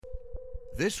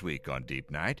this week on Deep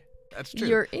Night. That's true.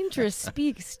 Your interest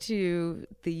speaks to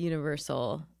the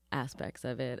universal aspects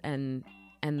of it and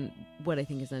what I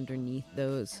think is underneath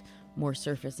those more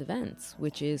surface events,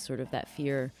 which is sort of that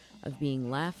fear of being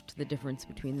left, the difference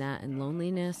between that and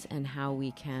loneliness, and how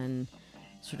we can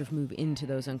sort of move into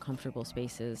those uncomfortable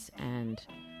spaces and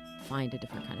find a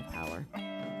different kind of power.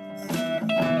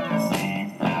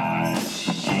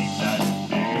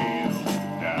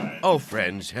 Oh,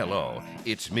 friends, hello.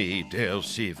 It's me, Dale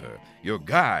Seaver, your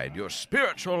guide, your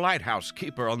spiritual lighthouse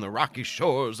keeper on the rocky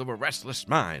shores of a restless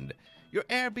mind, your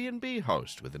Airbnb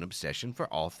host with an obsession for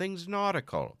all things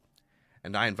nautical.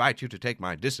 And I invite you to take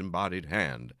my disembodied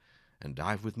hand and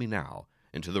dive with me now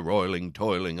into the roiling,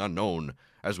 toiling unknown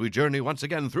as we journey once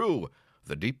again through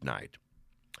the deep night.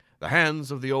 The hands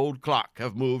of the old clock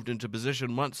have moved into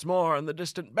position once more, and the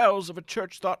distant bells of a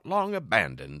church thought long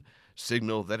abandoned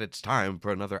signal that it's time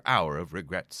for another hour of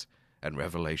regrets and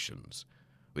revelations.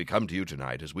 We come to you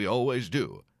tonight, as we always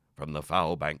do, from the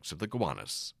foul banks of the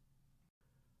Gowanus.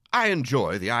 I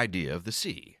enjoy the idea of the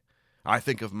sea. I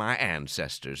think of my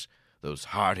ancestors, those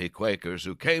hardy Quakers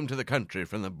who came to the country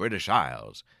from the British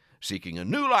Isles, seeking a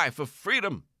new life of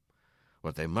freedom.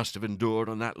 What they must have endured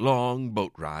on that long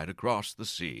boat ride across the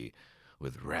sea,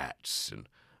 with rats and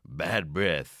bad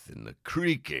breath and the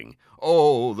creaking,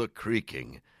 oh, the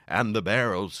creaking, and the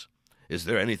barrels. Is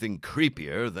there anything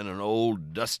creepier than an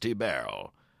old dusty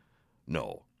barrel?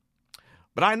 No.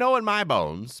 But I know in my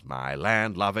bones, my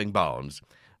land-loving bones,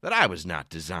 that I was not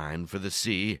designed for the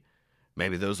sea.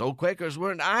 Maybe those old Quakers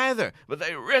weren't either, but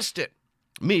they risked it.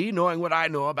 Me, knowing what I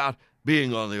know about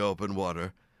being on the open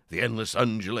water, the endless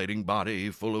undulating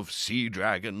body full of sea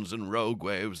dragons and rogue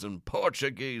waves and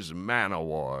Portuguese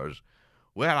man-o'-wars.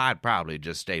 Well, I'd probably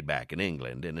just stayed back in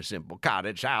England in a simple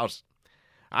cottage house.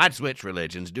 I'd switch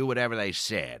religions, do whatever they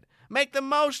said, make the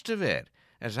most of it,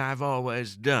 as I've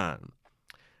always done.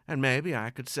 And maybe I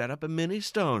could set up a mini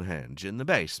Stonehenge in the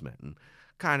basement and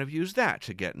kind of use that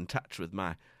to get in touch with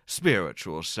my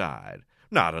spiritual side,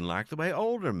 not unlike the way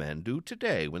older men do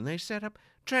today when they set up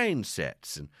train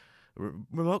sets and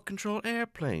remote-control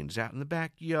airplanes out in the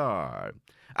backyard.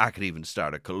 I could even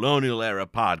start a colonial-era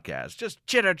podcast, just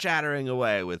chitter-chattering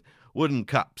away with wooden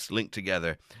cups linked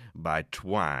together by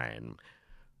twine.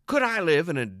 Could I live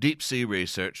in a deep-sea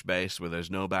research base where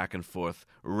there's no back-and-forth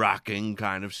rocking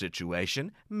kind of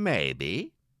situation?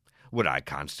 Maybe. Would I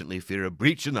constantly fear a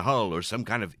breach in the hull or some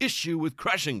kind of issue with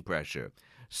crushing pressure?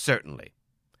 Certainly.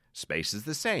 Space is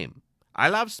the same. I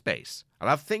love space. I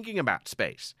love thinking about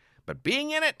space. But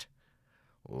being in it?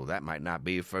 Oh, that might not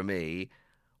be for me.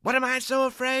 What am I so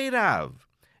afraid of?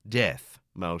 Death,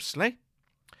 mostly.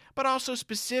 But also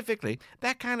specifically,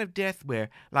 that kind of death where,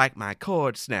 like, my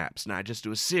cord snaps and I just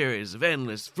do a series of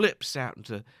endless flips out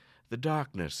into the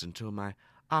darkness until my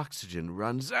oxygen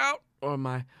runs out, or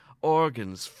my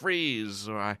organs freeze,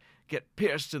 or I get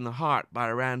pierced in the heart by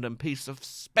a random piece of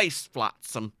space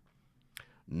flotsam.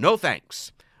 No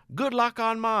thanks. Good luck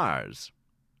on Mars.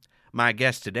 My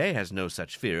guest today has no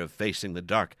such fear of facing the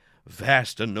dark,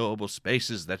 vast, unknowable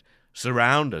spaces that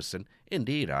surround us and,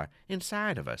 indeed, are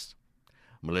inside of us.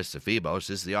 Melissa Febos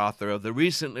is the author of the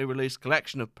recently released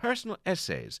collection of personal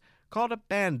essays called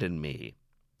Abandon Me.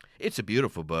 It's a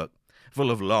beautiful book,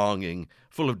 full of longing,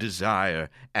 full of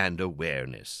desire, and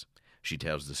awareness. She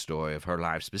tells the story of her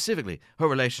life, specifically her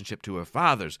relationship to her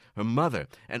fathers, her mother,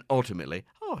 and ultimately,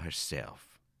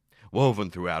 herself. Woven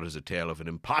throughout is a tale of an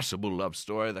impossible love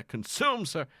story that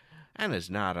consumes her and is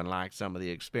not unlike some of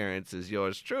the experiences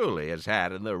yours truly has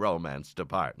had in the romance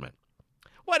department.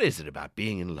 What is it about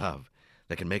being in love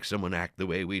that can make someone act the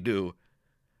way we do?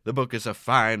 The book is a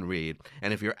fine read,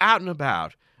 and if you're out and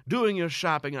about doing your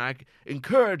shopping, I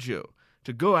encourage you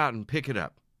to go out and pick it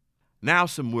up. Now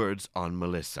some words on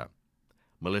Melissa.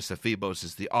 Melissa Febos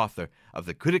is the author of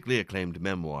the critically acclaimed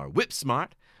memoir Whip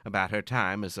Smart, about her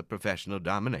time as a professional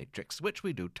dominatrix, which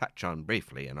we do touch on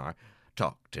briefly in our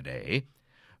talk today.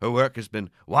 Her work has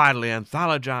been widely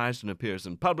anthologized and appears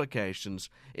in publications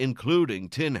including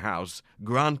Tin House,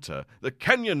 Granta, the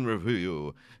Kenyon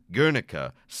Review,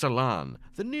 Guernica, Salon,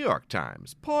 the New York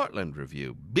Times, Portland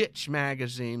Review, Bitch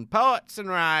Magazine, Poets and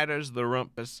Writers, The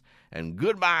Rumpus, and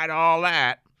Goodbye to All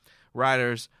That,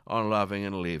 Writers on Loving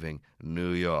and Leaving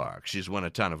New York. She's won a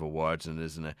ton of awards and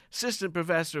is an assistant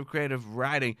professor of creative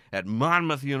writing at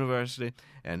Monmouth University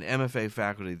and MFA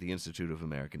faculty at the Institute of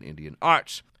American Indian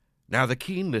Arts. Now, the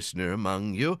keen listener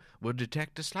among you will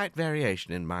detect a slight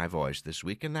variation in my voice this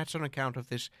week, and that's on account of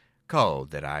this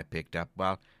cold that I picked up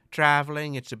while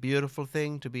traveling. It's a beautiful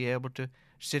thing to be able to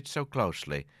sit so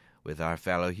closely with our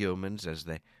fellow humans as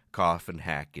they cough and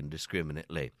hack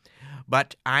indiscriminately.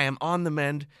 But I am on the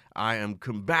mend. I am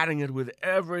combating it with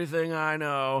everything I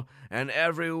know and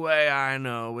every way I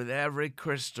know, with every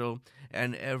crystal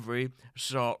and every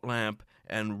salt lamp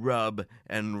and rub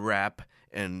and wrap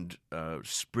and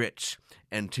spritz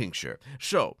and tincture.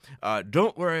 So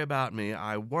don't worry about me.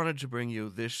 I wanted to bring you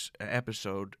this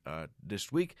episode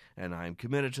this week, and I'm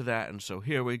committed to that, and so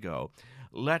here we go.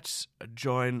 Let's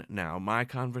join now my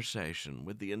conversation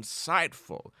with the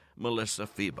insightful Melissa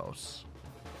Febos.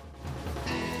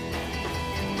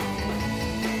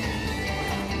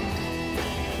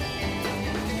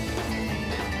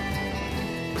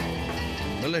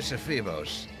 Melissa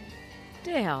Febos.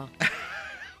 Dale.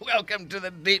 Welcome to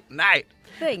the deep night.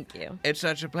 Thank you. It's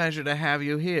such a pleasure to have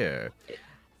you here.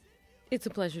 It's a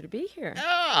pleasure to be here.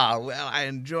 Oh, well, I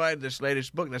enjoyed this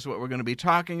latest book. That's what we're going to be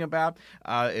talking about.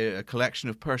 A collection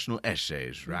of personal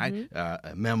essays, right?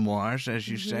 Memoirs, as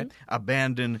you said.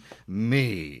 Abandon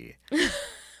Me.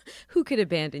 Who could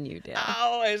abandon you, Dale?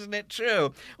 Oh, isn't it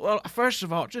true? Well, first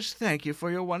of all, just thank you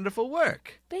for your wonderful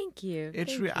work. Thank you.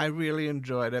 I really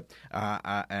enjoyed it,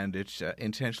 and it's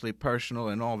intensely personal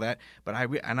and all that. But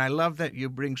I love that you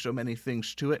bring so many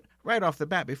things to it right off the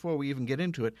bat. Before we even get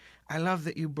into it, I love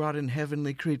that you brought in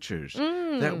Heavenly Creatures,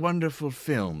 that wonderful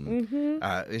film.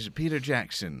 Is it Peter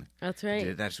Jackson? That's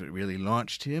right. That's what really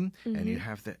launched him. And you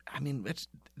have that. I mean,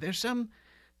 there's some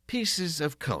pieces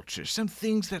of culture, some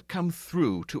things that come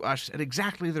through to us at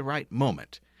exactly the right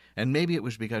moment. And maybe it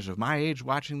was because of my age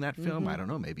watching that film. I don't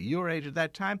know, maybe your age at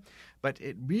that time. But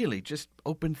it really just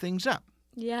opened things up.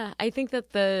 Yeah, I think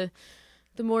that the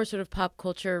more sort of pop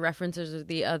culture references of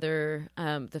the other,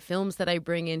 the films that I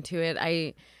bring into it,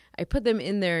 I put them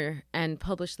in there and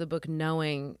published the book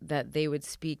knowing that they would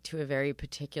speak to a very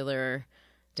particular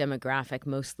demographic,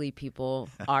 mostly people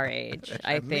our age.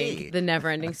 I think Me. The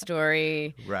Never-Ending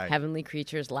Story, Right. Heavenly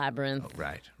Creatures, Labyrinth. Oh,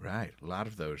 right. A lot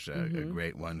of those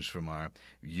great ones from our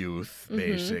youth,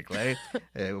 basically.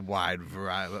 A wide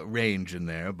range in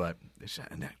there, but it's,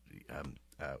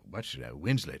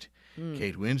 Winslet.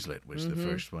 Kate Winslet was the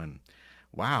first one.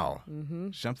 Wow.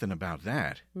 Something about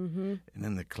that. And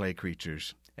then the Clay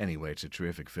Creatures. Anyway, it's a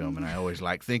terrific film, and I always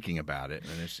like thinking about it.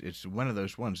 And it's one of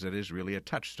those ones that is really a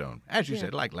touchstone, as you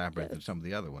said, like Labyrinth and some of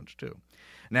the other ones, too.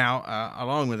 Now,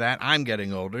 along with that, I'm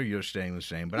getting older. You're staying the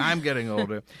same, but I'm getting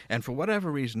older. And for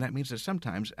whatever reason, that means that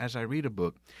sometimes as I read a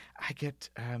book, I get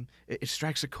it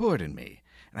strikes a chord in me.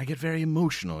 And I get very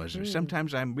emotional.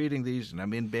 Sometimes I'm reading these and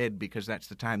I'm in bed because that's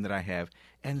the time that I have.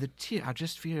 And the tear, I'll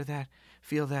just feel that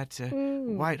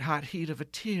white-hot heat of a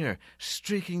tear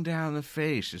streaking down the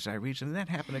face as I read. And that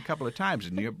happened a couple of times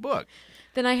in your book.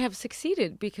 Then I have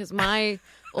succeeded because my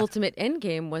ultimate end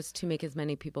game was to make as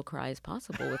many people cry as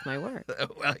possible with my work.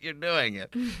 Well, you're doing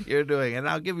it. You're doing it. And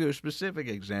I'll give you a specific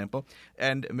example.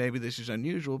 And maybe this is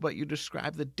unusual, but you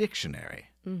describe the dictionary.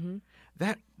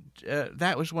 That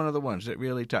was one of the ones that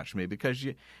really touched me because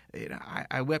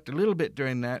I wept a little bit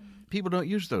during that. People don't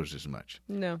use those as much.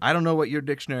 No. I don't know what your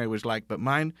dictionary was like, but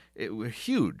mine, it was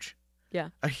huge. Yeah.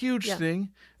 A huge thing.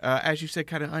 As you said,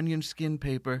 kind of onion skin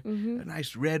paper, a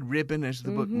nice red ribbon as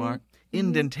the bookmark,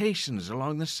 indentations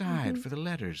along the side for the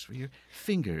letters, for your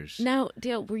fingers. Now,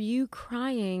 Dale, were you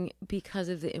crying because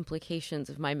of the implications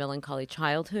of my melancholy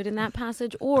childhood in that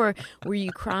passage, or were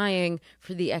you crying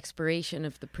for the expiration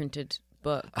of the printed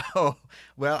book? Oh,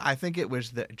 well, I think it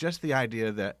was just the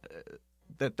idea that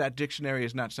that dictionary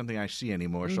is not something I see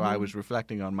anymore, so I was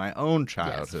reflecting on my own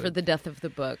childhood. Yes, for the death of the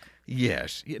book.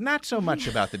 Yes, not so much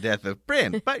about the death of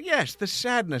print, but yes, the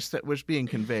sadness that was being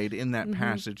conveyed in that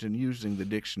passage and using the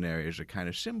dictionary as a kind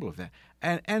of symbol of that.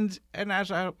 And as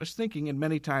I was thinking, and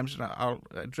many times, and I'll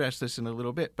address this in a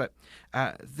little bit, but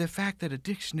the fact that a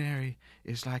dictionary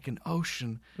is like an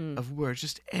ocean of words,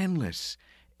 just endless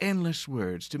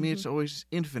words. To me, it's always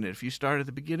infinite. If you start at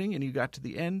the beginning and you got to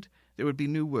the end, there would be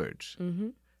new words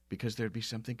because there'd be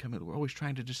something coming. We're always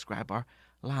trying to describe our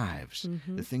lives,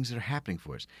 the things that are happening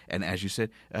for us. And as you said,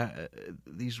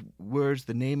 these words,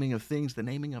 the naming of things, the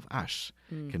naming of us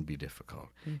can be difficult.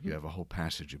 You have a whole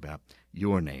passage about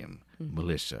your name,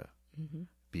 Melissa,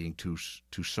 being too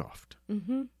soft.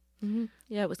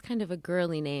 Yeah, it was kind of a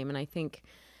girly name, and I think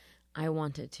I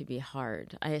wanted to be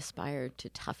hard. I aspired to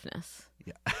toughness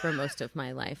for most of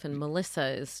my life, and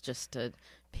Melissa is just a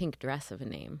pink dress of a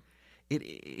name.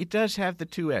 It does have the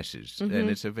two S's, and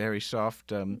it's a very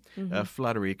soft,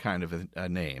 fluttery kind of a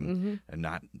name, and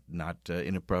not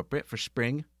inappropriate for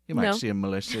spring. You might see a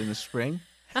Melissa in the spring.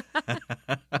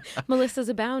 Melissas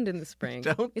abound in the spring.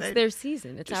 It's their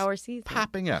season. It's just our season.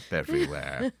 Popping up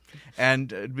everywhere.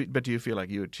 And but do you feel like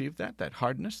you achieved that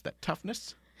hardness, that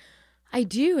toughness? I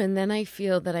do, and then I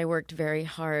feel that I worked very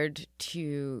hard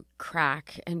to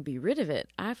crack and be rid of it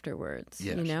afterwards.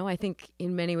 Yes. You know, I think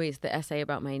in many ways the essay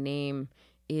about my name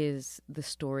is the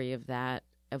story of that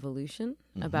evolution,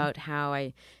 about how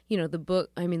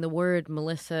the word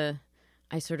Melissa,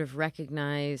 I sort of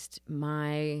recognized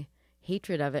my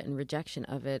hatred of it and rejection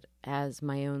of it as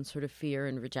my own sort of fear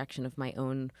and rejection of my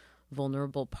own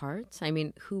vulnerable parts. I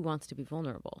mean, who wants to be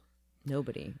vulnerable?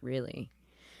 Nobody, really.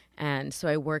 And so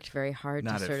I worked very hard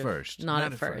Not to at sort of... first. Not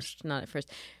at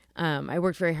first. I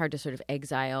worked very hard to sort of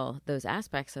exile those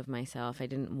aspects of myself. I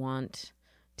didn't want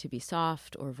to be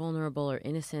soft or vulnerable or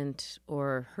innocent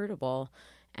or hurtable.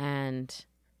 And,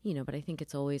 but I think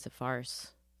it's always a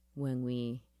farce when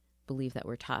we believe that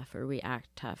we're tough or we act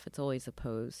tough. It's always a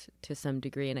pose to some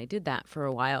degree. And I did that for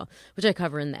a while, which I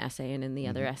cover in the essay and in the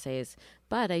other essays.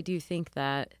 But I do think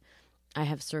that I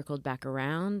have circled back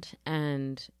around,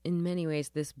 and in many ways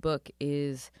this book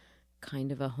is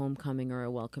kind of a homecoming or a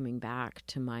welcoming back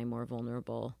to my more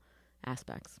vulnerable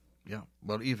aspects. Yeah.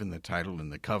 Well, even the title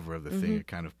and the cover of the thing, a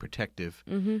kind of protective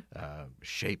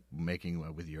shape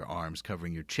making with your arms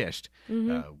covering your chest,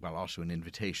 while also an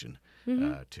invitation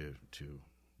to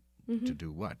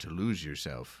do what? To lose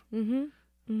yourself in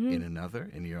another,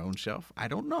 in your own self? I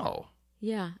don't know.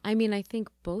 Yeah. I mean, I think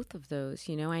both of those,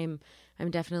 I'm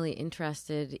definitely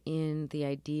interested in the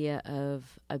idea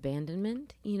of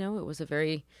abandonment. It was a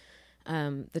very,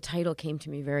 the title came to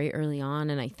me very early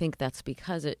on, and I think that's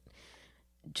because it,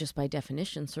 just by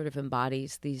definition, sort of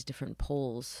embodies these different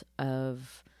poles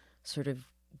of sort of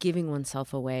giving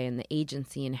oneself away and the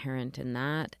agency inherent in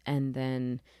that, and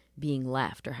then being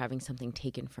left or having something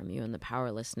taken from you and the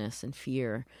powerlessness and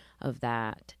fear of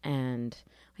that. And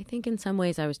I think in some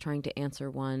ways I was trying to answer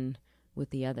one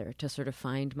with the other, to sort of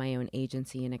find my own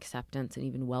agency and acceptance and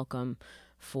even welcome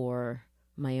for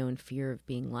my own fear of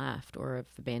being left or of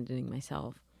abandoning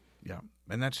myself. Yeah,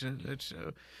 and that's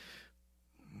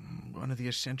one of the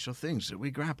essential things that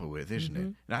we grapple with, isn't it?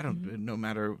 And I don't, no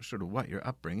matter sort of what your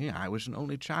upbringing, I was an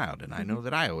only child, and I know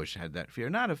that I always had that fear,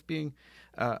 not of being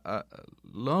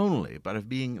lonely, but of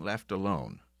being left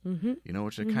alone.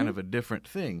 It's a kind of a different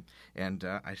thing, and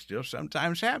I still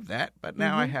sometimes have that, but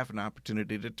now I have an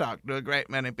opportunity to talk to a great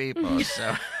many people,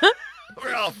 so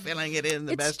we're all filling it in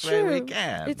the best way we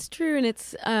can. It's true, and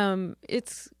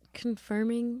it's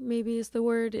confirming, maybe is the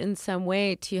word, in some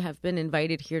way, to have been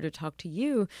invited here to talk to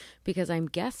you, because I'm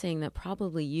guessing that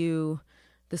probably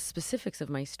the specifics of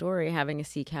my story, having a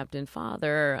sea captain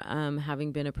father,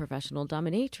 having been a professional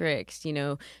dominatrix,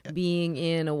 being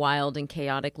in a wild and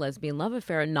chaotic lesbian love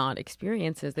affair, are not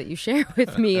experiences that you share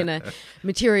with me in a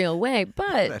material way.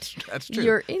 But that's true.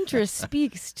 Your interest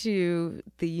speaks to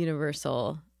the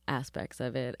universal aspects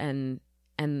of it and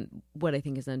what I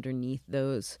think is underneath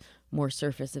those more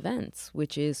surface events,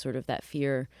 which is sort of that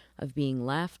fear of being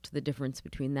left, the difference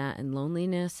between that and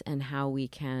loneliness, and how we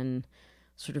can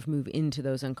sort of move into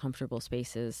those uncomfortable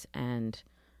spaces and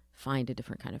find a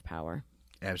different kind of power.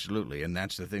 Absolutely, and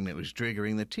that's the thing that was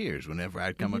triggering the tears whenever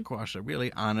I'd come across a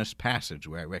really honest passage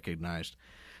where I recognized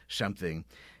something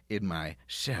in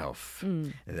myself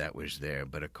that was there.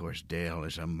 But, of course, Dale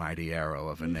is a mighty arrow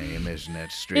of a name, isn't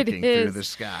it? Streaking through the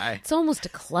sky. It's almost a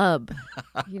club,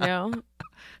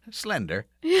 Slender.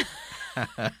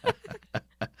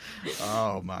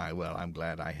 Oh, my. Well, I'm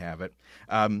glad I have it.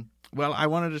 Well, I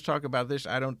wanted to talk about this.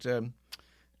 I don't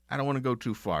want to go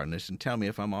too far in this, and tell me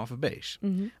if I'm off a base.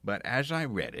 But as I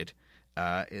read it,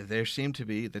 there seemed to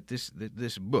be that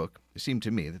this book, it seemed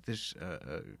to me that this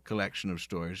collection of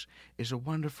stories is a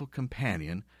wonderful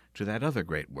companion to that other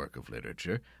great work of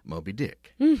literature, Moby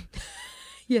Dick.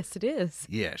 Yes, it is.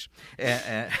 Yes.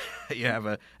 You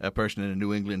have a person in a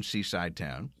New England seaside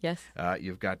town. Yes.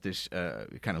 You've got this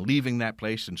kind of leaving that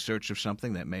place in search of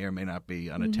something that may or may not be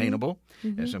unattainable,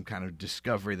 and some kind of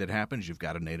discovery that happens. You've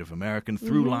got a Native American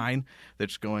through line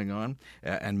that's going on,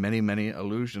 and many, many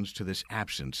allusions to this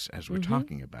absence, as we're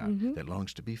talking about, that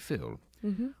longs to be filled.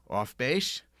 Off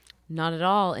base? Not at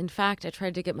all. In fact, I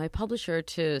tried to get my publisher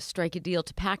to strike a deal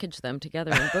to package them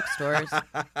together in bookstores.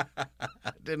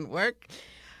 Didn't work?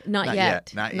 Not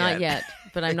yet.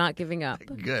 But I'm not giving up.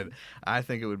 Good. I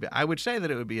think it would be. I would say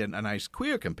that it would be a nice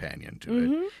queer companion to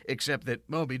it, except that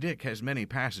Moby Dick has many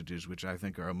passages which I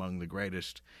think are among the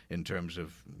greatest in terms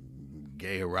of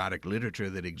gay erotic literature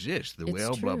that exists. The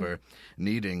whale blubber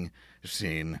kneading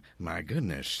scene, my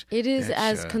goodness. It is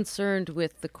as concerned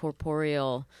with the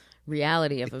corporeal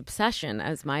reality of obsession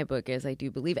as my book is, I do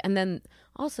believe. And then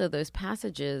also those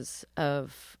passages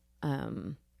of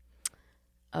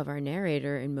our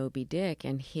narrator in Moby Dick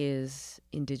and his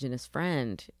indigenous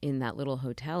friend in that little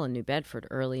hotel in New Bedford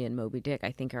early in Moby Dick,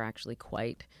 I think are actually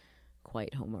quite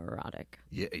quite homoerotic.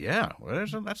 Yeah. Well,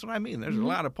 that's what I mean. There's a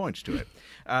lot of points to it.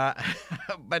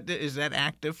 But is that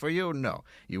active for you? No,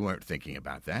 you weren't thinking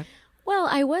about that. Well,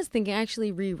 I was thinking. I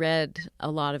actually reread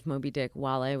a lot of Moby Dick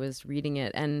while I was reading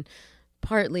it, and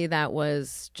partly that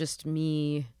was just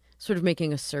me sort of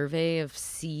making a survey of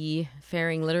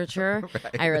seafaring literature.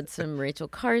 Right. I read some Rachel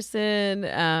Carson,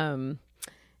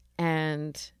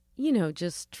 and,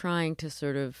 just trying to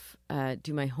sort of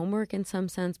do my homework in some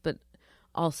sense, but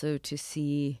also to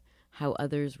see how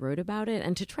others wrote about it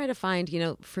and to try to find,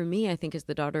 for me, I think as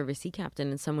the daughter of a sea captain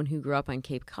and someone who grew up on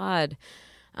Cape Cod,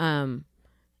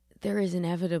 there is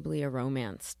inevitably a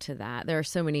romance to that. There are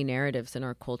so many narratives in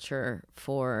our culture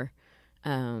for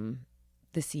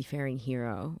the seafaring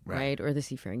hero, right? Or the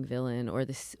seafaring villain, or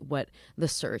the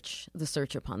search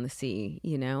upon the sea,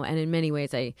 And in many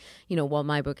ways, while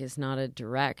my book is not a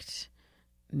direct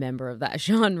member of that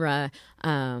genre,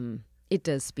 it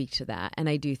does speak to that, and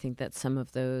I do think that some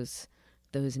of those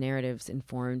narratives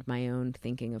informed my own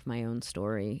thinking of my own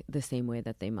story, the same way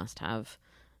that they must have,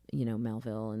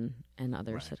 Melville and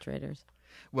other such writers.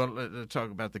 Well, let's talk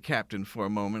about the captain for a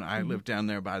moment. I live down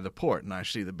there by the port, and I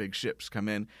see the big ships come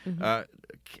in.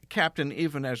 Captain,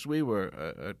 even as we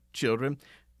were children,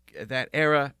 that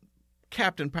era,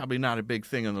 captain probably not a big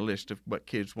thing on the list of what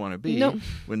kids want to be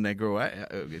when they grow up.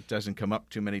 It doesn't come up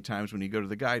too many times when you go to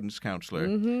the guidance counselor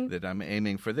that I'm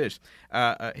aiming for this.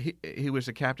 He was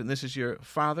a captain. This is your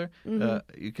father?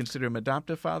 You consider him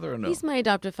adoptive father or no? He's my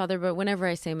adoptive father, but whenever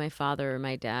I say my father or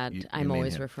my dad, I'm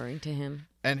always referring to him.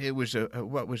 And it was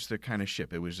what was the kind of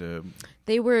ship? It was a...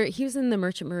 He was in the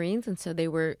Merchant Marines, and so they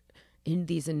were in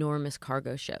these enormous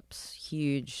cargo ships,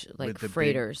 huge, like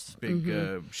freighters. Big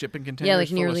shipping containers. Yeah, like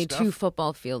nearly 2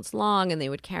 football fields long, and they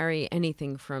would carry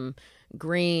anything from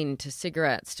grain to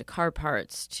cigarettes to car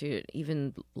parts to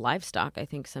even livestock, I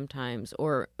think sometimes,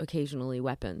 or occasionally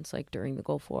weapons, like during the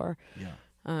Gulf War.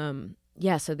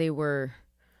 Yeah. So they were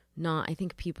not, I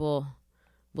think people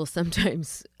will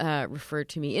sometimes refer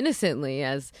to me innocently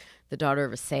as the daughter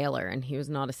of a sailor, and he was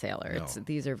not a sailor. No.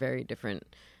 These are very different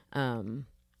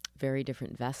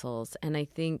vessels. And I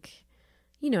think,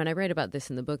 and I write about this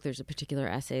in the book, there's a particular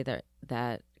essay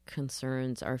that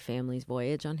concerns our family's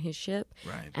voyage on his ship.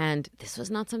 Right. And this was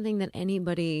not something that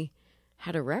anybody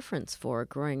had a reference for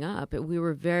growing up. We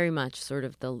were very much sort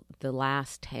of the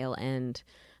last tail end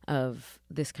of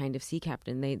this kind of sea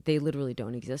captain. They literally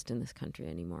don't exist in this country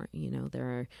anymore.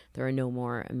 There are no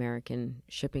more American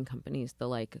shipping companies the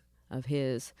like of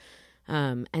his.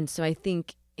 And so I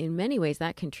think in many ways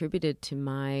that contributed to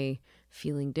my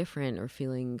feeling different or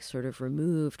feeling sort of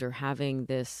removed or having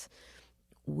this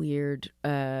weird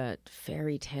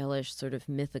fairy tale-ish sort of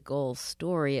mythical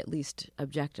story, at least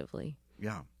objectively.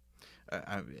 Yeah.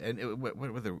 And what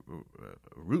were the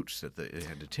routes that they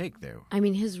had to take there? I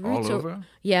mean, his routes all over?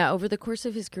 Over the course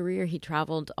of his career, he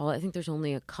traveled I think there's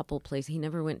only a couple places. He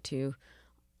never went to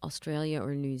Australia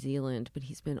or New Zealand, but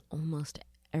he's been almost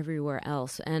everywhere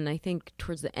else. And I think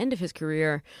towards the end of his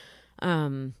career,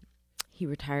 he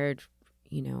retired,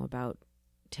 about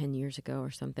 10 years ago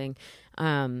or something.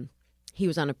 He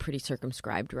was on a pretty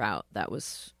circumscribed route that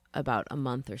was about a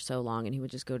month or so long, and he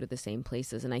would just go to the same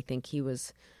places. And I think he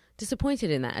was disappointed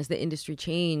in that. As the industry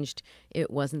changed, it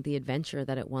wasn't the adventure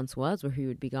that it once was, where he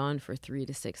would be gone for 3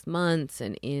 to 6 months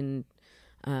and in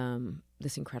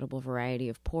this incredible variety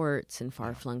of ports and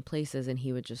far-flung places, and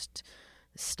he would just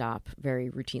stop very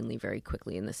routinely, very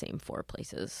quickly in the same 4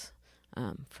 places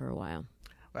for a while.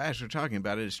 Well, as we're talking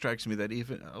about it, it strikes me that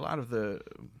even a lot of the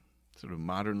sort of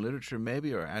modern literature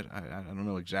maybe, or I don't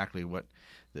know exactly what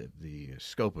the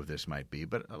scope of this might be,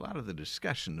 but a lot of the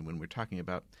discussion when we're talking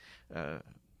about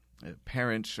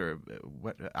parents or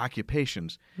what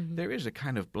occupations, there is a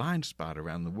kind of blind spot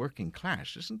around the working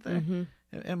class, isn't there?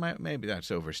 And maybe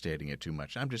that's overstating it too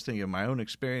much. I'm just thinking of my own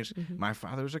experience. My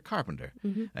father was a carpenter,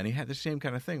 and he had the same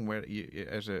kind of thing where,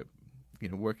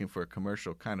 working for a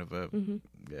commercial kind of a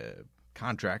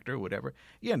contractor or whatever,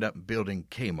 you end up building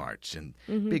Kmarts and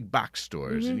big box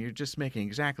stores, and you're just making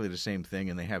exactly the same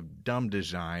thing, and they have dumb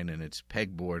design, and it's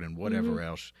pegboard and whatever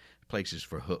else, places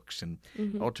for hooks, and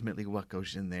ultimately what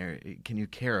goes in there, can you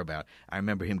care about? I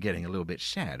remember him getting a little bit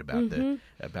sad about the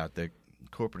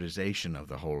corporatization of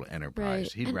the whole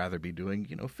enterprise. Right. He'd rather be doing,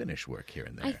 finish work here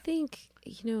and there. I think,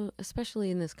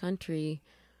 especially in this country,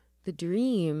 the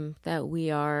dream that we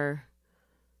are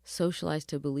socialized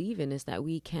to believe in is that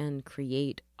we can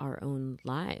create our own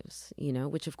lives,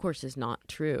 which of course is not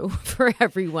true for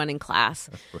everyone in class.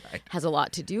 Right. Has a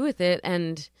lot to do with it.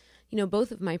 And,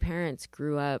 both of my parents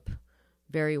grew up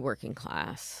very working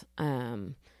class.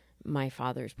 my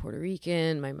father's Puerto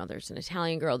Rican, my mother's an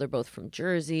Italian girl. They're both from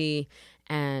Jersey,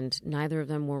 and neither of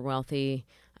them were wealthy.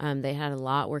 They had a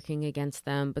lot working against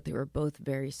them, but they were both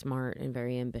very smart and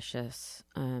very ambitious,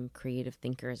 creative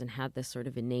thinkers, and had this sort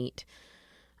of innate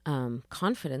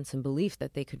confidence and belief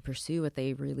that they could pursue what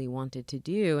they really wanted to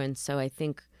do. And so I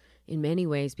think in many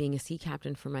ways being a sea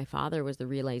captain for my father was the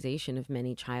realization of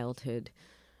many childhood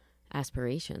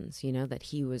aspirations, you know, that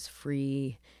he was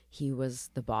free, he was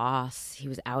the boss, he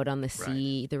was out on the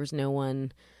sea, there was no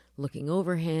one looking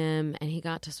over him, and he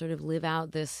got to sort of live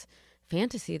out this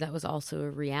fantasy that was also a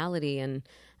reality. And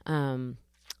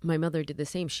my mother did the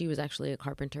same. She was actually a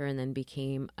carpenter and then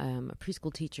became a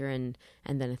preschool teacher and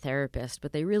then a therapist,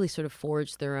 but they really sort of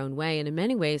forged their own way. And in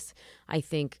many ways, I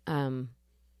think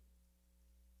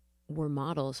were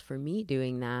models for me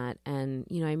doing that. And,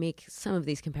 you know, I make some of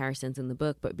these comparisons in the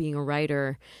book, but being a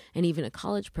writer and even a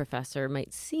college professor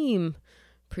might seem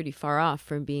pretty far off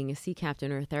from being a sea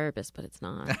captain or a therapist, but it's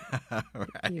not.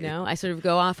 Right. You know, I sort of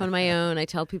go off on my own. I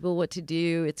tell people what to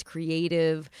do. It's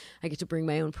creative. I get to bring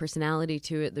my own personality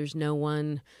to it. There's no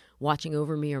one watching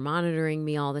over me or monitoring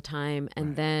me all the time.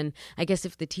 And then I guess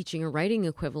if the teaching or writing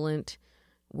equivalent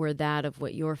were that of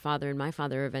what your father and my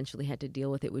father eventually had to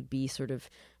deal with, it would be sort of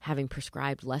having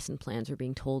prescribed lesson plans or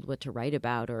being told what to write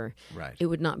about, or it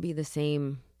would not be the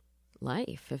same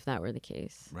life if that were the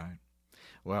case. Right.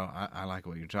 Well, I like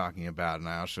what you're talking about, and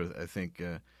I think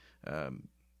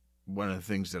one of the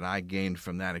things that I gained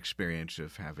from that experience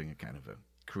of having a kind of a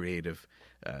creative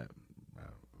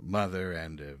mother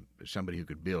and somebody who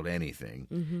could build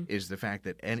anything is the fact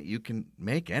that you can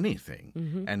make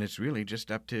anything, and it's really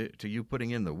just up to you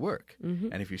putting in the work.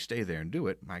 And if you stay there and do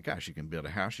it, my gosh, you can build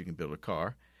a house, you can build a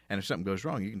car, and if something goes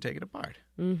wrong, you can take it apart.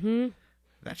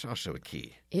 That's also a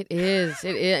key. It is.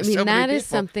 I mean, so that is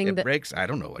something that breaks. I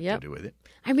don't know what to do with it.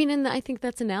 I mean, and I think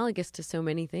that's analogous to so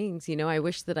many things. You know, I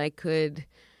wish that I could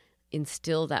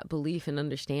instill that belief and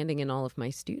understanding in all of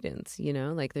my students. You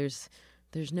know, like there's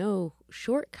no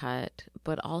shortcut,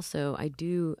 but also I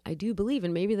do believe,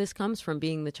 and maybe this comes from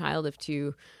being the child of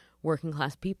two working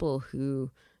class people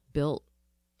who built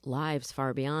lives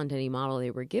far beyond any model they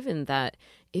were given, that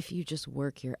if you just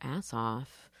work your ass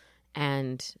off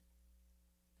and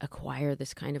acquire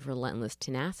this kind of relentless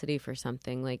tenacity for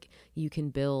something, like you can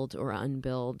build or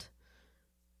unbuild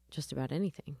just about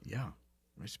anything. Yeah.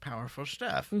 It's powerful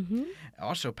stuff.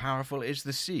 Also powerful is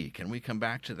the sea. Can we come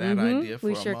back to that idea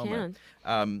for a moment?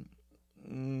 Can.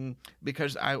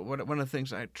 Because one of the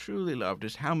things I truly loved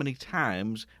is how many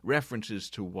times references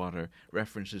to water,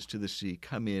 references to the sea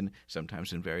come in,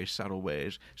 sometimes in very subtle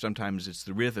ways. Sometimes it's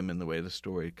the rhythm and the way the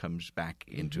story comes back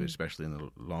into, especially in the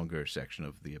longer section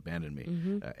of the Abandon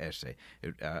Me essay.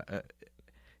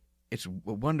 It's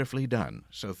wonderfully done.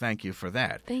 So thank you for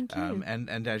that. Thank you.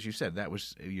 And as you said,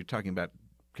 you're talking about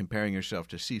comparing yourself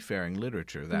to seafaring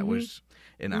literature. That was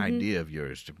an idea of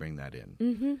yours to bring that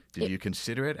in. Did you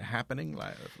consider it happening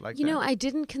like that? You know, I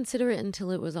didn't consider it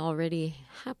until it was already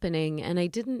happening, and I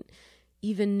didn't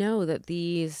even know that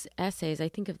these essays, I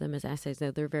think of them as essays,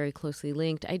 though they're very closely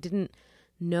linked. I didn't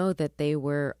know that they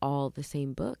were all the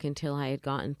same book until I had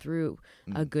gotten through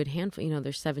a good handful. You know,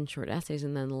 there's 7 short essays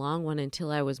and then the long one.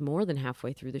 Until I was more than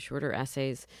halfway through the shorter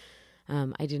essays,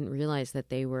 I didn't realize that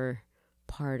they were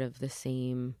part of the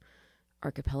same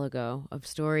archipelago of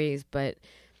stories. But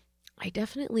I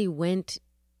definitely went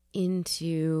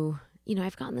into, you know,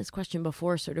 I've gotten this question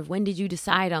before, sort of, when did you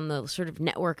decide on the sort of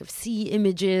network of sea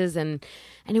images? And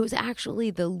it was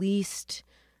actually the least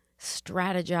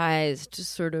strategized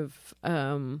sort of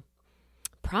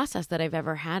process that I've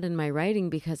ever had in my writing,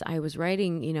 because I was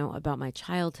writing, you know, about my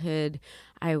childhood.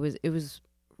 It was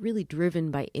really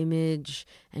driven by image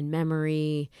and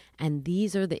memory, and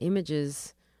these are the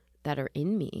images that are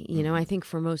in me. You know, I think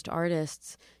for most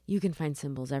artists, you can find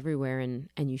symbols everywhere, and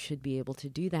you should be able to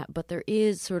do that. But there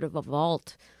is sort of a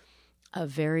vault of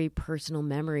very personal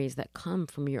memories that come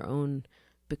from your own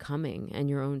becoming and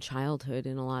your own childhood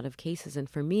in a lot of cases. And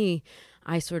for me,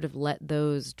 I sort of let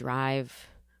those drive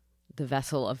the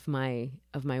vessel of my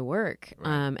work.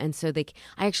 Right. And so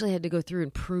I actually had to go through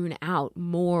and prune out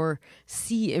more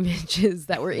sea images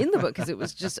that were in the book because it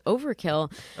was just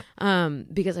overkill,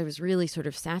 because I was really sort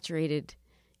of saturated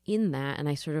in that. And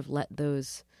I sort of let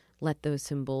those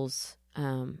symbols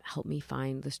help me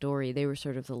find the story. They were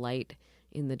sort of the light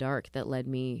in the dark that led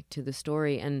me to the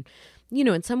story. And, you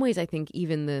know, in some ways, I think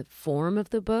even the form of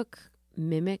the book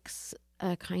mimics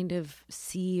a kind of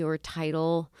sea or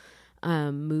tidal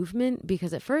movement,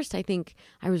 because at first I think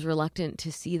I was reluctant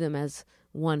to see them as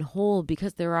one whole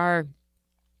because there are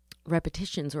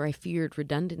repetitions, or I feared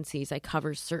redundancies. I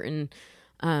cover certain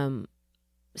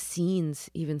scenes,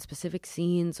 even specific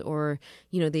scenes, or,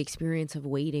 the experience of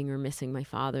waiting or missing my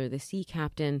father, the sea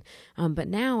captain. But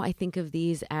now I think of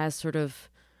these as sort of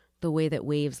the way that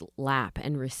waves lap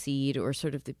and recede, or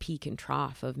sort of the peak and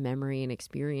trough of memory and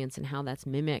experience, and how that's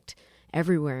mimicked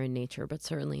everywhere in nature, but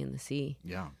certainly in the sea.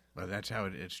 Yeah, well, that's how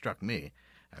it struck me.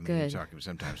 I mean, Good. you talk about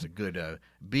sometimes a good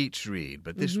beach read,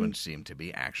 but this one seemed to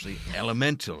be actually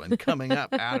elemental and coming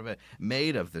up out of it,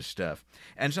 made of the stuff.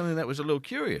 And something that was a little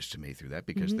curious to me through that,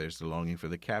 because there's the longing for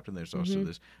the captain, there's also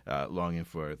this longing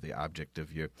for the object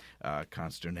of your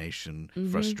consternation,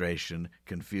 frustration,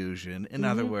 confusion, in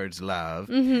other words, love,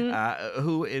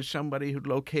 who is somebody who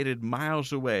located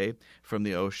miles away from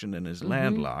the ocean and is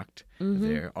landlocked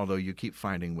there, although you keep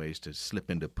finding ways to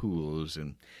slip into pools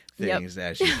and things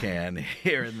as you can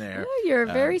here and there. Oh, you're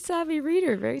a very savvy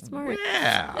reader, very smart.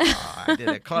 Yeah, I did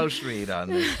a close read on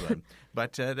this one.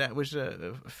 But that was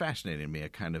fascinating to me, a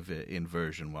kind of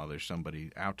inversion. While there's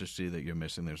somebody out to sea that you're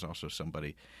missing, there's also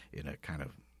somebody in a kind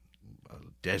of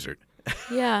desert.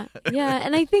 Yeah.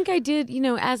 And I think I did,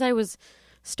 as I was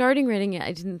starting writing it,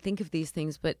 I didn't think of these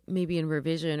things, but maybe in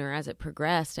revision or as it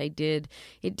progressed, it did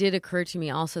occur to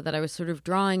me also that I was sort of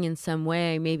drawing in some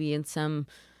way, maybe in some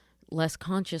less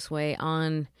conscious way,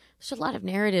 on there's a lot of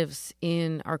narratives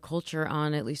in our culture,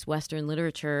 on at least Western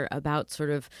literature, about sort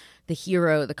of the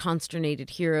hero, the consternated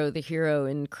hero, the hero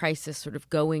in crisis sort of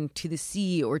going to the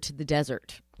sea or to the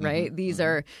desert, right? These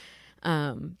are,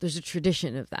 there's a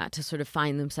tradition of that, to sort of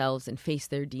find themselves and face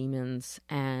their demons.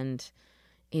 And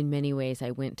in many ways,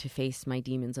 I went to face my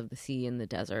demons of the sea in the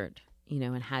desert,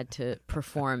 and had to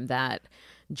perform that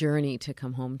journey to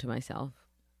come home to myself.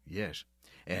 Yes.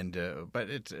 And but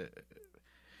it's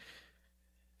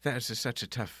that's such a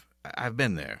tough. I've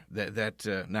been there.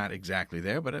 That not exactly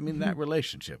there, but I mean that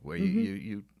relationship where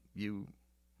you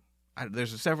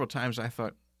there's several times I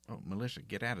thought, oh, Melissa,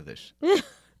 get out of this.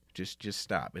 Just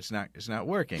stop. It's not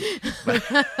working. But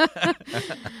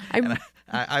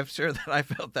I'm sure that I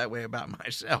felt that way about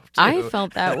myself too. I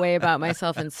felt that way about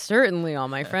myself, and certainly all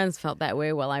my friends felt that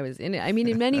way while I was in it. I mean,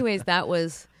 in many ways, that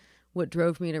was what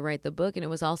drove me to write the book. And it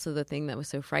was also the thing that was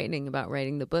so frightening about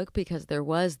writing the book, because there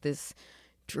was this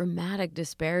dramatic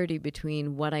disparity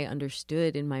between what I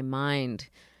understood in my mind.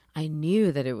 I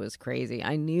knew that it was crazy.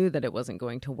 I knew that it wasn't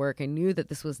going to work. I knew that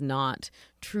this was not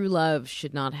true love,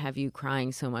 should not have you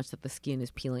crying so much that the skin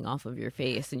is peeling off of your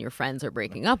face and your friends are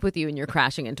breaking up with you and you're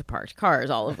crashing into parked cars,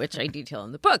 all of which I detail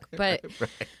in the book. But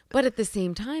at the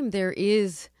same time, there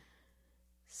is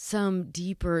some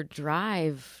deeper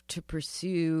drive to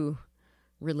pursue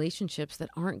relationships that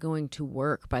aren't going to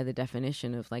work by the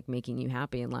definition of like making you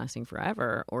happy and lasting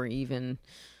forever, or even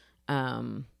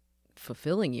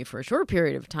fulfilling you for a short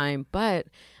period of time. But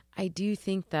I do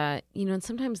think that, and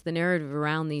sometimes the narrative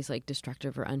around these like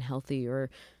destructive or unhealthy or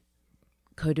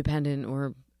codependent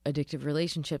or addictive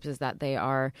relationships is that they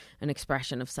are an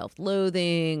expression of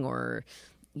self-loathing or,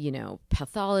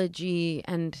 pathology.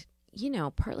 And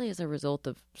partly as a result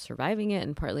of surviving it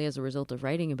and partly as a result of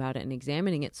writing about it and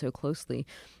examining it so closely,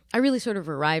 I really sort of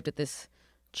arrived at this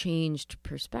changed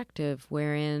perspective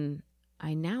wherein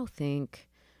I now think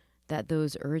that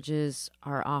those urges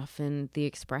are often the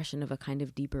expression of a kind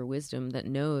of deeper wisdom that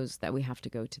knows that we have to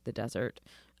go to the desert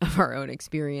of our own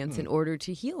experience in order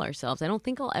to heal ourselves. I don't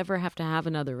think I'll ever have to have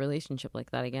another relationship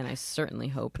like that again. I certainly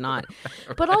hope not.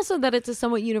 Right. But also that it's a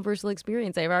somewhat universal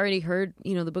experience. I've already heard,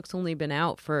 the book's only been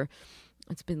out for,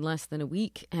 it's been less than a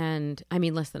week,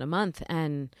 less than a month.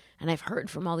 And I've heard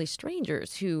from all these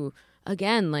strangers who,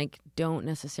 again, like don't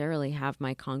necessarily have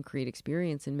my concrete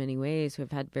experience in many ways, who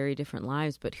have had very different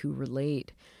lives, but who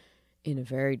relate in a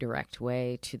very direct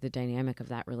way to the dynamic of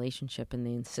that relationship and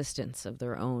the insistence of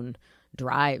their own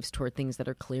drives toward things that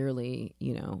are clearly,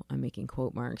 I'm making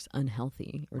quote marks,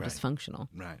 unhealthy or dysfunctional.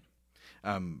 Right.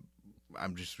 I'm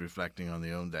just reflecting on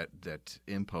that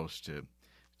impulse to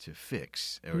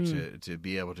fix or to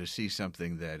be able to see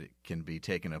something that can be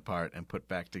taken apart and put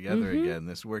back together again,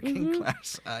 this working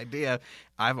class idea.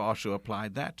 I've also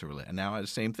applied that to relate. And now the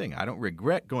same thing. I don't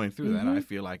regret going through that. I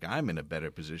feel like I'm in a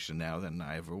better position now than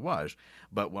I ever was.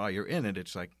 But while you're in it,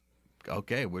 it's like,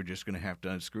 okay, we're just going to have to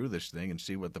unscrew this thing and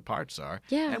see what the parts are.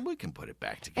 Yeah. And we can put it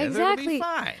back together. Exactly. It'll be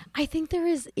fine. I think there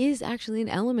is actually an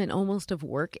element almost of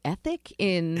work ethic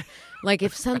in, like,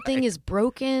 if something is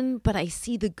broken, but I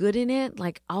see the good in it,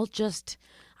 like, I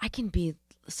can be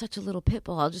such a little pit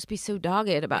bull. I'll just be so dogged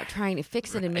about trying to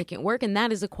fix it and make it work. And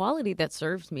that is a quality that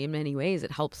serves me in many ways.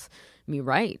 It helps me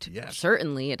write. Yes.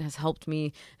 Certainly. It has helped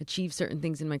me achieve certain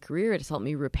things in my career. It has helped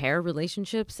me repair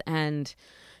relationships. And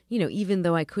even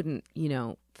though I couldn't,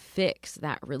 fix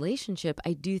that relationship,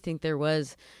 I do think there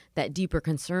was that deeper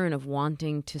concern of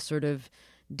wanting to sort of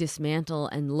dismantle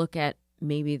and look at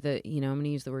maybe I'm going to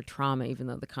use the word trauma, even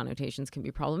though the connotations can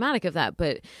be problematic of that,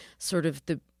 but sort of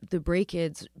the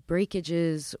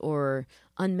breakages or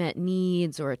unmet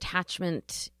needs or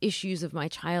attachment issues of my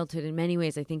childhood. In many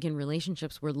ways, I think in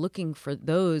relationships, we're looking for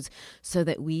those so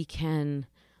that we can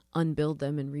unbuild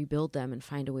them and rebuild them and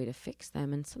find a way to fix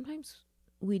them. And sometimes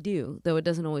we do, though it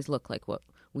doesn't always look like what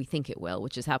we think it will,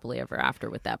 which is happily ever after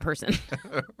with that person.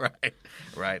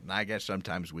 Right. And I guess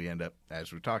sometimes we end up,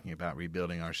 as we're talking about,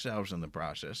 rebuilding ourselves in the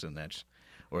process, and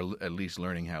or at least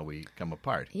learning how we come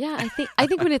apart. Yeah, I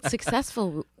think when it's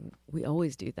successful, we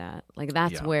always do that. Like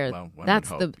that's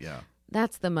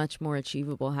that's the much more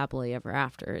achievable happily ever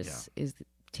after is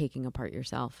taking apart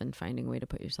yourself and finding a way to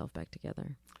put yourself back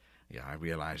together. Yeah, I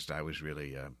realized I was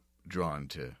really drawn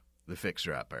to the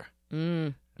fixer-upper.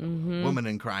 Woman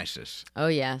in crisis. Oh,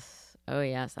 yes.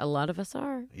 A lot of us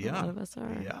are. Yeah. A lot of us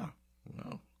are. Yeah.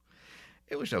 Well,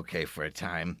 it was okay for a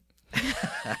time.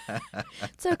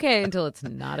 It's okay until it's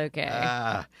not okay.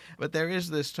 But there is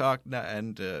this talk,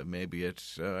 and maybe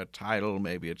it's a title,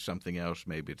 maybe it's something else,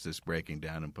 maybe it's this breaking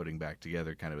down and putting back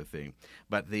together kind of a thing.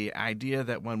 But the idea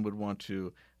that one would want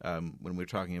to, when we're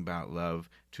talking about love,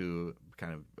 to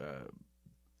kind of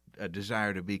a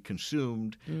desire to be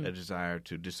consumed, a desire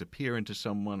to disappear into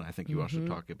someone. I think you also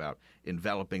talk about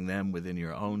enveloping them within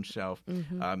your own self.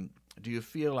 Do you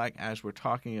feel like, as we're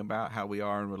talking about how we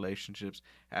are in relationships,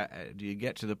 do you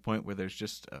get to the point where there's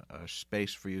just a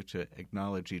space for you to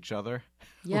acknowledge each other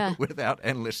without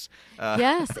endless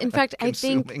yes. In fact,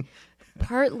 consuming? I think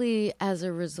partly as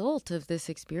a result of this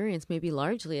experience, maybe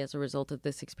largely as a result of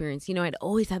this experience, I'd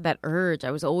always had that urge.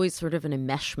 I was always sort of an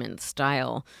enmeshment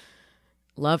style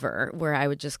lover where I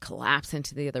would just collapse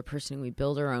into the other person and we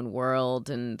build our own world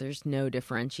and there's no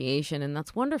differentiation. And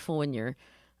that's wonderful when you're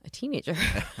a teenager.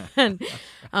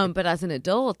 But as an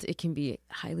adult, it can be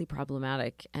highly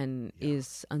problematic and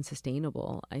is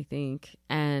unsustainable, I think.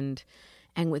 And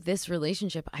with this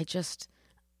relationship, I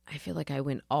feel like I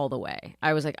went all the way.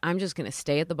 I was like, I'm just going to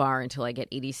stay at the bar until I get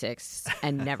 86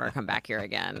 and never come back here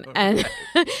again.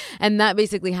 And that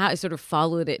basically I sort of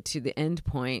followed it to the end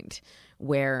point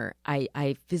where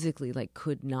I physically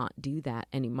could not do that.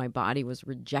 And my body was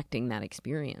rejecting that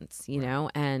experience, know?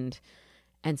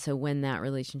 And so when that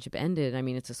relationship ended, I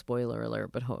mean, it's a spoiler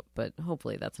alert, but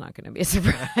hopefully that's not going to be a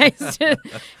surprise to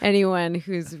anyone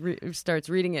who starts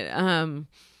reading it.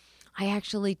 I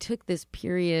actually took this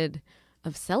period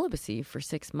of celibacy for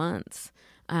 6 months.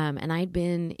 And I'd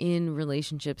been in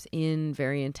relationships, in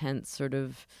very intense sort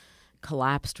of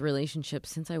collapsed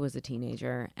relationships since I was a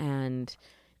teenager. And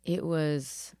it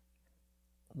was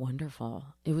wonderful.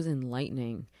 It was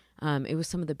enlightening. It was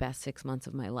some of the best 6 months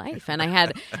of my life. And I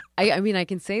had, I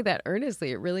can say that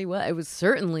earnestly. It really was. It was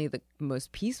certainly the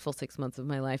most peaceful 6 months of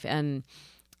my life. And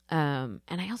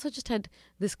I also just had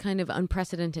this kind of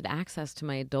unprecedented access to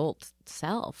my adult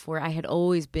self where I had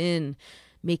always been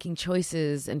making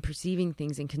choices and perceiving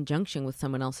things in conjunction with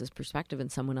someone else's perspective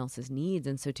and someone else's needs.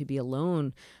 And so to be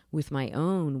alone with my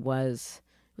own was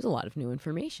a lot of new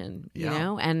information, you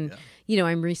know? And,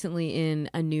 I'm recently in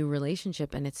a new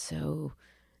relationship and it's so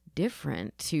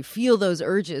different to feel those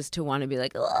urges to want to be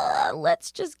like, oh,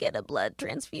 let's just get a blood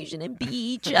transfusion and be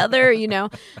each other,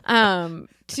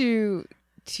 to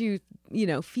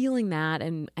feeling that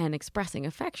and expressing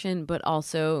affection, but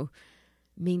also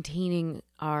maintaining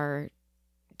our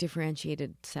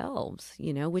differentiated selves,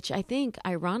 which I think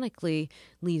ironically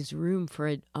leaves room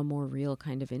for a more real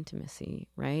kind of intimacy,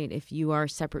 right? If you are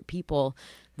separate people,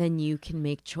 then you can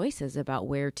make choices about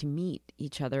where to meet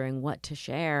each other and what to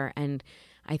share. And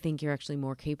I think you're actually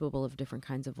more capable of different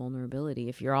kinds of vulnerability.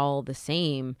 If you're all the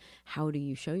same, how do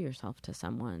you show yourself to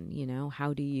someone?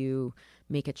 How do you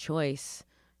make a choice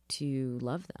to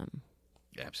love them?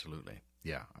 Absolutely.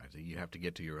 Yeah. I think you have to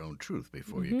get to your own truth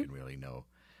before you can really know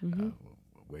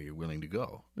where you're willing to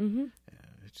go.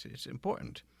 It's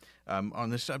important. On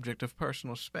the subject of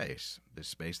personal space, the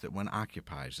space that one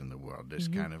occupies in the world, this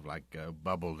kind of like a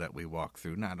bubble that we walk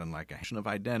through, not unlike a notion of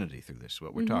identity through this,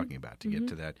 what we're talking about, to get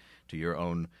to that, to your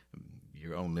own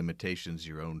limitations,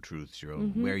 your own truths, your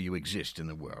own where you exist in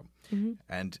the world.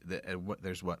 And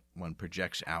there's what one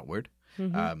projects outward.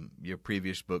 Your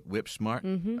previous book, Whip Smart,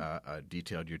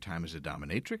 detailed your time as a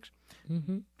dominatrix.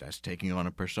 That's taking on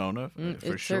a persona, for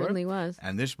sure. It certainly was.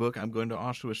 And this book, I'm going to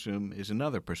also assume, is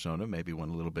another persona, maybe one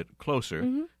a little bit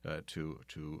closer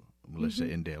to Melissa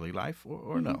in daily life,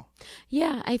 or no?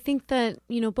 Yeah, I think that,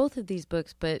 both of these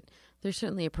books, but there's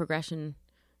certainly a progression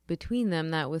between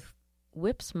them. That with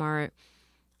Whip Smart,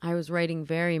 I was writing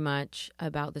very much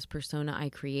about this persona I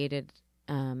created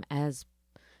as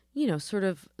sort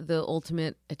of the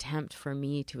ultimate attempt for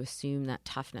me to assume that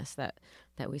toughness that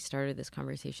we started this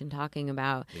conversation talking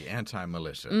about. The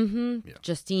anti-Melissa. Yeah.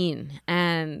 Justine,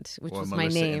 which was Melissa my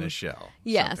name. in a shell.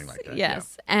 Yes, something like that.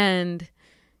 yes. Yeah. And,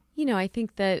 I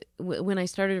think that when I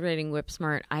started writing Whip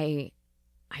Smart, I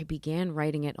began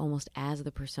writing it almost as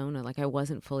the persona, like I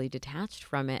wasn't fully detached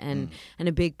from it. And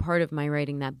a big part of my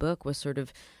writing that book was sort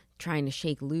of trying to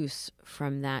shake loose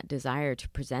from that desire to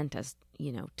present as,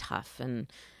 tough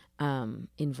and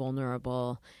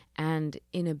invulnerable. And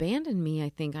in Abandon Me, I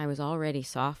think I was already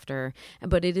softer.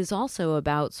 But it is also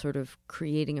about sort of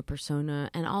creating a persona,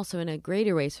 and also in a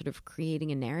greater way, sort of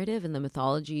creating a narrative and the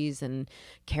mythologies and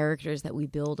characters that we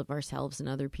build of ourselves and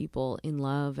other people in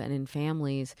love and in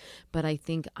families. But I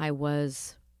think I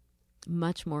was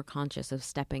much more conscious of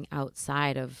stepping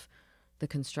outside of the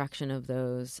construction of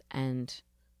those and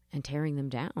tearing them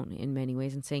down in many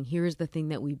ways and saying, here is the thing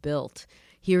that we built.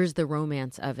 Here is the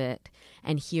romance of it.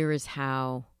 And here is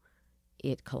how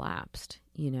it collapsed,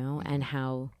 and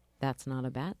how that's not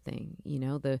a bad thing.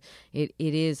 It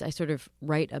is, I sort of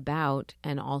write about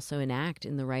and also enact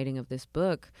in the writing of this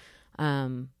book,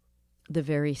 the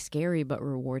very scary but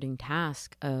rewarding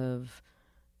task of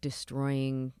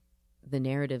destroying the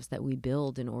narratives that we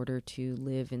build in order to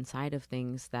live inside of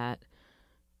things that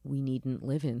we needn't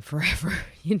live in forever,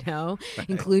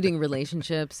 including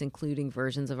relationships, including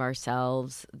versions of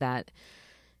ourselves that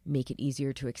make it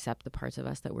easier to accept the parts of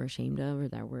us that we're ashamed of or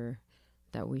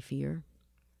that we fear.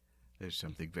 There's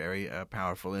something very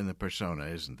powerful in the persona,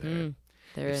 isn't there?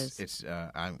 There is.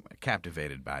 I'm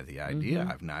captivated by the idea.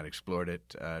 I've not explored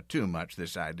it too much,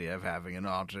 this idea of having an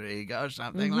alter ego,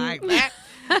 something like that.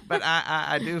 But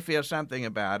I do feel something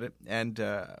about it. And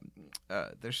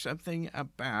there's something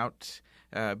about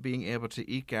being able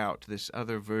to eke out this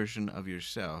other version of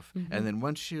yourself. And then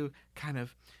once you kind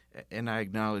of, and I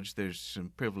acknowledge there's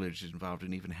some privileges involved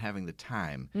in even having the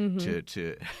time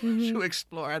to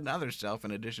explore another self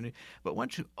in addition to, but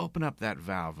once you open up that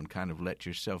valve and kind of let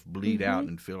yourself bleed out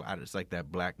and feel out, it's like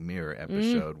that Black Mirror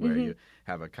episode where you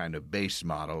have a kind of base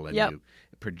model and you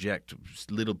project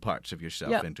little parts of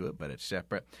yourself into it, but it's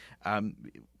separate.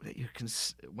 You can,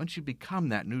 once you become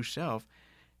that new self,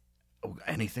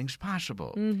 anything's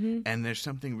possible. And there's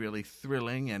something really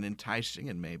thrilling and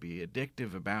enticing and maybe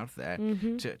addictive about that,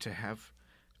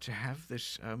 to have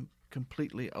this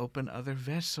completely open other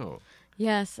vessel.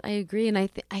 Yes, I agree. And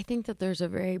I think that there's a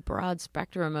very broad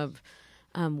spectrum of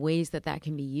ways that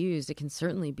can be used. It can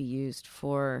certainly be used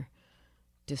for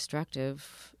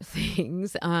destructive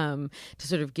things, to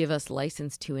sort of give us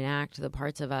license to enact the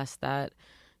parts of us that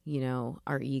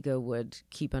our ego would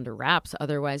keep under wraps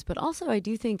otherwise. But also I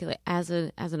do think that as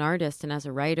an artist and as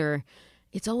a writer,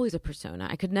 it's always a persona.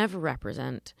 I could never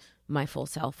represent my full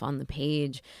self on the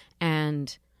page.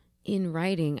 And in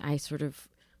writing, I sort of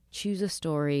choose a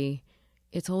story.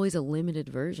 It's always a limited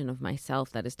version of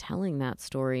myself that is telling that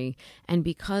story. And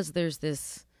because there's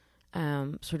this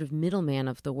sort of middleman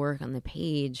of the work on the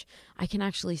page, I can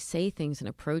actually say things and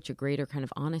approach a greater kind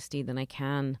of honesty than I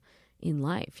can in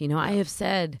life. I have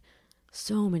said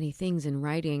so many things in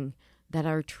writing that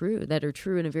are true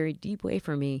in a very deep way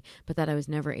for me, but that I was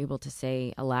never able to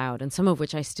say aloud, and some of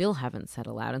which I still haven't said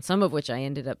aloud, and some of which I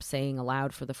ended up saying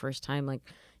aloud for the first time, like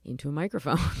into a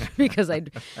microphone, because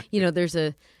there's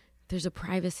a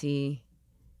privacy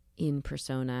in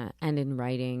persona and in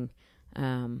writing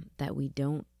that we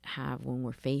don't have when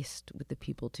we're faced with the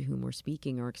people to whom we're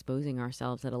speaking or exposing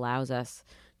ourselves, that allows us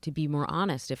to be more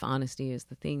honest, if honesty is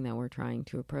the thing that we're trying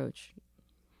to approach.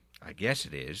 I guess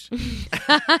it is.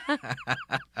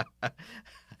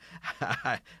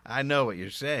 I know what you're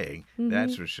saying,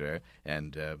 that's for sure.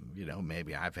 And,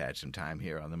 maybe I've had some time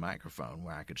here on the microphone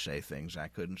where I could say things I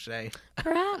couldn't say.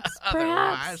 Perhaps.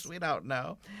 Otherwise, we don't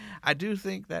know. I do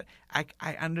think that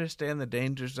I understand the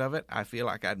dangers of it. I feel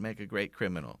like I'd make a great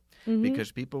criminal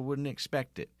because people wouldn't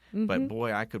expect it. But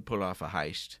boy, I could pull off a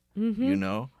heist.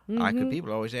 People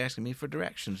are always asking me for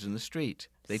directions in the street.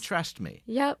 They trust me.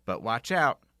 Yep. But watch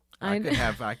out. I could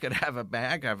have a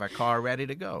bag, have a car ready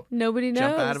to go. Nobody knows.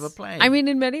 Jump out of a plane. I mean,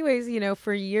 in many ways,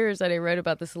 for years, and I wrote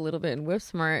about this a little bit in Whip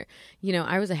Smart,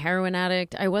 I was a heroin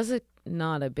addict. I was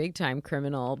not a big-time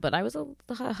criminal, but I was a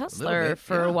hustler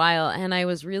for a while, and I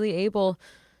was really able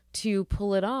to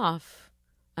pull it off.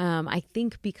 I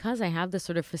think because I have this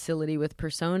sort of facility with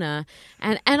persona,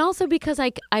 and also because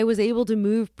I was able to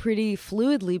move pretty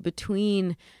fluidly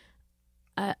between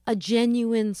a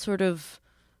genuine sort of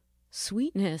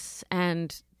sweetness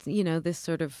and, this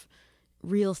sort of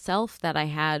real self that I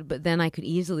had, but then I could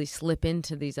easily slip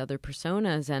into these other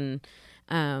personas. And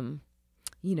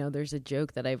there's a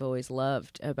joke that I've always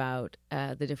loved about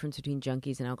the difference between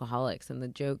junkies and alcoholics. And the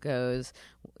joke goes,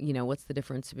 what's the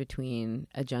difference between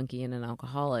a junkie and an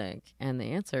alcoholic? And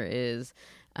the answer is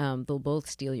they'll both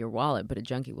steal your wallet, but a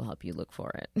junkie will help you look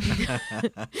for it.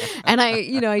 And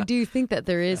I do think that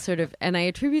there is sort of, and I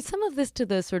attribute some of this to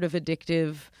the sort of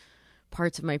addictive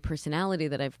parts of my personality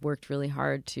that I've worked really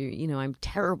hard to, I'm a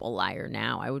terrible liar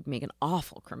now. I would make an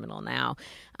awful criminal now.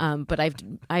 But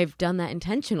I've done that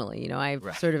intentionally. I've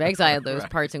sort of exiled those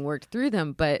parts and worked through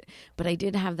them. But I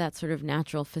did have that sort of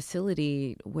natural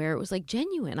facility where it was like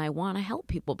genuine. I want to help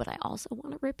people, but I also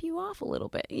want to rip you off a little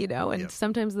bit, and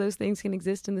sometimes those things can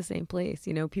exist in the same place.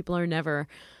 People are never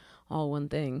all one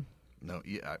thing. No,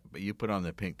 but you put on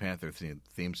the Pink Panther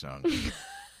theme song.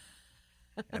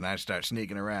 And I start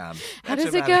sneaking around. How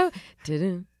does it go?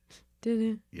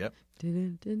 Yep.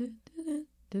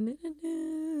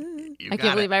 I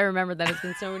can't believe I remembered that. It's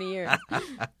been so many years.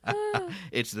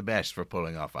 It's the best for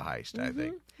pulling off a heist, I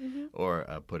think, or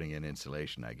putting in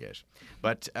insulation, I guess.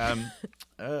 But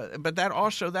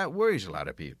that worries a lot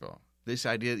of people. This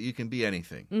idea that you can be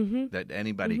anything, that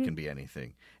anybody can be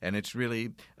anything, and it's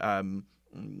really.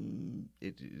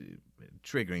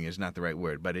 Triggering is not the right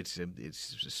word, but it's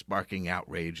sparking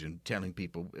outrage and telling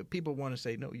people want to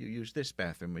say, no, you use this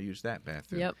bathroom or use that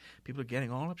bathroom. Yep. People are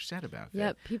getting all upset about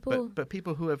that. Yep. But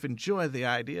people who have enjoyed the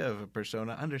idea of a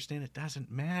persona understand it doesn't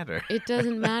matter. It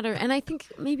doesn't matter. And I think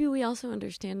maybe we also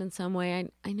understand in some way,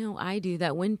 I know I do,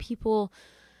 that when people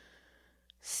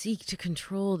seek to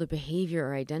control the behavior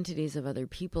or identities of other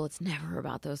people, it's never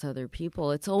about those other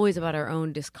people. It's always about our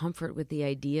own discomfort with the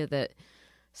idea that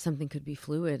something could be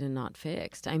fluid and not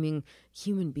fixed. I mean,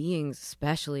 human beings,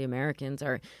 especially Americans,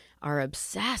 are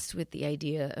obsessed with the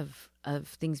idea of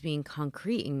things being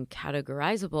concrete and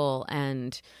categorizable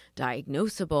and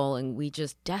diagnosable, and we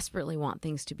just desperately want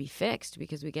things to be fixed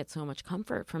because we get so much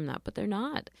comfort from that, but they're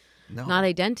not. No. Not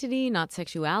identity, not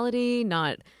sexuality,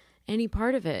 not any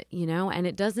part of it, and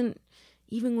it doesn't,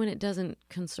 even when it doesn't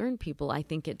concern people, I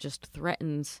think it just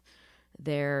threatens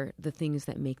the things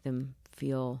that make them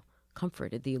feel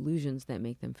comforted, the illusions that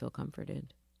make them feel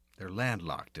comforted. They're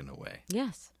landlocked in a way.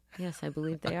 Yes, I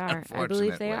believe they are. I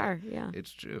believe they are, yeah.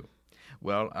 It's true.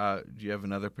 Well, do you have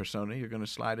another persona you're going to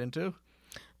slide into?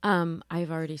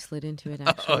 I've already slid into it,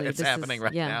 actually. It's happening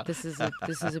right now. Yeah, this is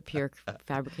a pure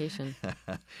fabrication.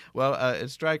 Well, it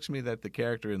strikes me that the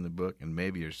character in the book, and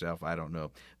maybe yourself, I don't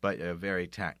know, but a very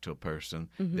tactile person.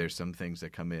 There's some things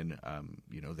that come in, I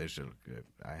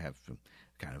have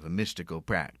kind of a mystical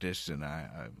practice, and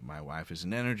my wife is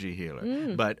an energy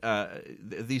healer. But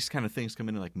these kind of things come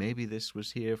in like, maybe this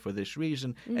was here for this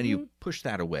reason, and you push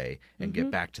that away and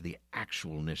get back to the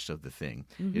actualness of the thing.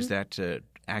 Is that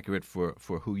accurate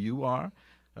for who you are?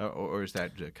 Or is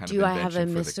that kind of do I have a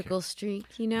mystical streak,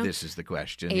 This is the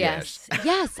question, yes.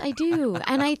 Yes, I do.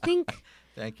 And I think...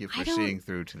 Thank you for seeing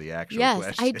through to the actual question.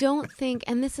 Yes, I don't think,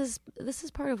 and this is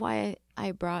part of why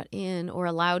I brought in or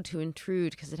allowed to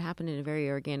intrude, because it happened in a very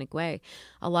organic way.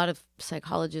 A lot of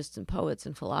psychologists and poets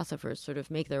and philosophers sort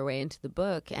of make their way into the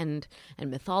book and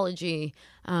mythology,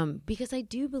 because I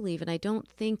do believe, and I don't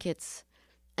think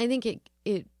I think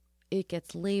it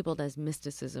gets labeled as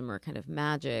mysticism or kind of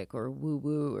magic or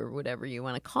woo-woo or whatever you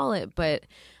want to call it, but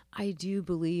I do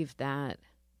believe that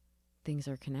things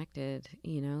are connected,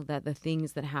 that the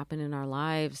things that happen in our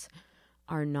lives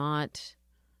are not,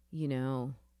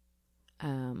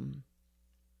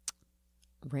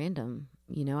 random.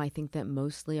 I think that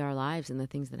mostly our lives and the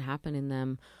things that happen in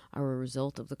them are a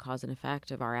result of the cause and effect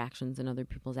of our actions and other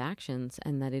people's actions,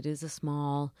 and that it is a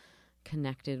small,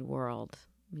 connected world,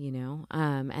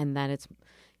 and that it's,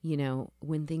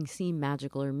 when things seem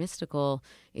magical or mystical,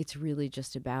 it's really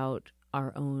just about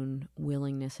our own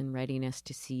willingness and readiness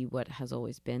to see what has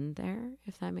always been there,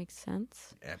 if that makes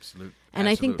sense. Absolutely. And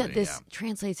I think that this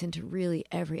translates into really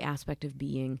every aspect of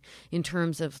being, in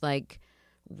terms of like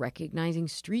recognizing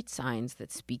street signs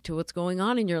that speak to what's going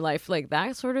on in your life, like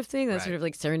that sort of thing, that sort of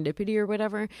like serendipity or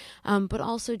whatever, but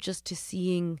also just to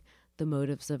seeing the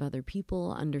motives of other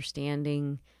people,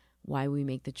 understanding why we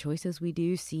make the choices we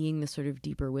do, seeing the sort of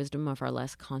deeper wisdom of our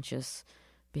less conscious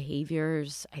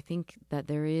behaviors. I think that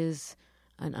there is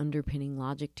an underpinning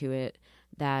logic to it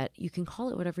that you can call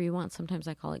it whatever you want. Sometimes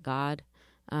I call it God.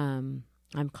 I'm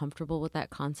comfortable with that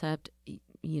concept.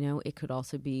 It could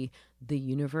also be the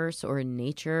universe or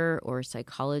nature or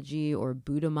psychology or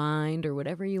Buddha mind or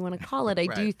whatever you want to call it. I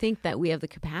do think that we have the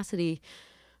capacity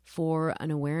for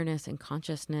an awareness and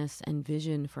consciousness and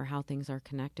vision for how things are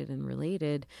connected and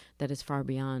related that is far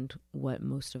beyond what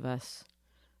most of us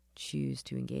choose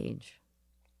to engage.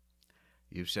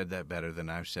 You've said that better than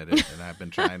I've said it, and I've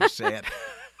been trying to say it.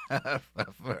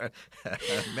 for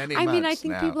many I months mean, I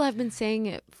think now. people have been saying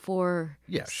it for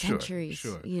Yeah, centuries.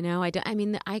 sure. You know, I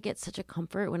mean, I get such a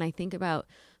comfort when I think about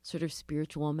sort of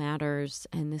spiritual matters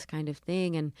and this kind of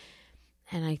thing. And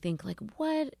I think, like,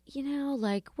 what, you know,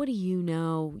 like, what do you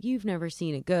know? You've never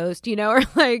seen a ghost, you know, or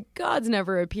like God's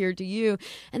never appeared to you.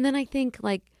 And then I think,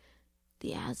 like,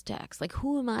 the Aztecs, like,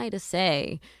 who am I to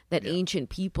say that ancient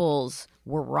peoples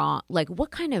were wrong? Like,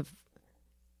 what kind of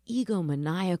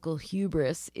egomaniacal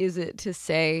hubris is it to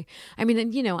say? I mean,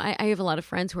 and, you know, I have a lot of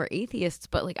friends who are atheists,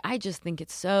 but like, I just think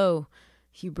it's so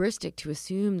hubristic to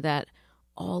assume that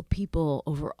all people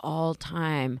over all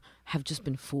time have just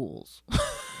been fools.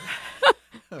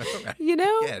 Right. You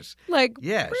know? Yes. Like,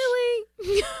 Yes. really?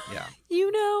 Yeah.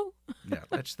 You know? Yeah.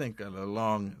 Let's think of the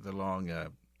long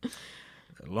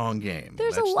game.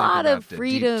 There's Let's a think lot about of the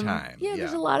freedom. deep time. Yeah,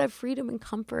 there's a lot of freedom and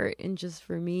comfort in just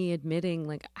for me admitting,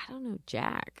 like, I don't know,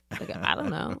 Jack. Like, I don't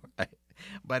know. Right.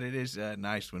 But it is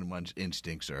nice when one's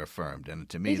instincts are affirmed. And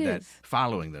to me, It that is.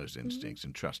 following those instincts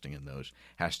and trusting in those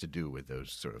has to do with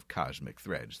those sort of cosmic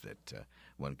threads that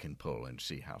one can pull and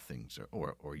see how things are,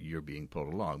 or you're being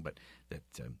pulled along. But that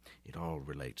it all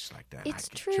relates like that. It's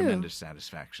I get true. tremendous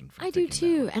satisfaction from I do thinking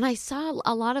that too. way. And I saw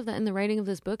a lot of that in the writing of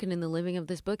this book and in the living of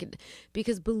this book,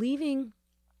 because believing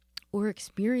or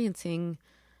experiencing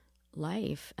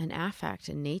life and affect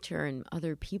and nature and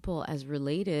other people as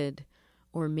related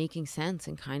or making sense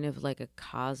in kind of like a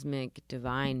cosmic,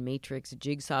 divine matrix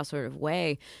jigsaw sort of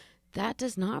way, that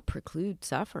does not preclude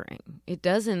suffering. It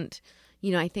doesn't,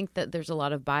 you know, I think that there's a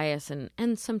lot of bias and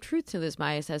some truth to this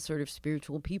bias as sort of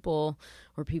spiritual people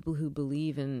or people who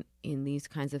believe in these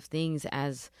kinds of things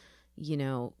as, you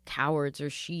know, cowards or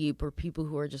sheep or people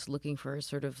who are just looking for a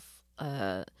sort of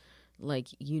like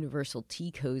universal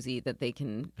tea cozy that they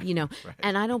can, you know, Right.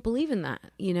 and I don't believe in that,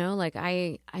 you know, like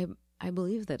I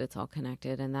believe that it's all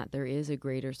connected and that there is a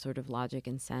greater sort of logic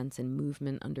and sense and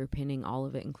movement underpinning all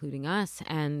of it, including us.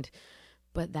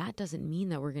 But that doesn't mean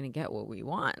that we're going to get what we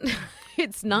want.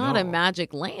 It's not a No.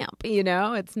 magic lamp, you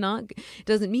know, it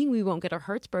doesn't mean we won't get our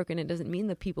hearts broken. It doesn't mean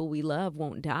the people we love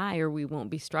won't die or we won't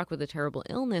be struck with a terrible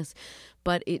illness.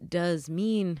 But it does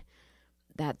mean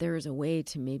that there is a way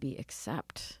to maybe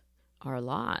accept our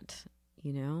lot,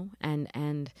 you know,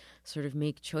 and sort of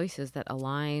make choices that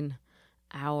align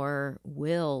our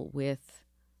will with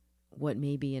what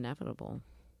may be inevitable.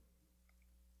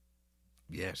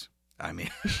 Yes. I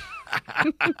mean,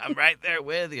 I'm right there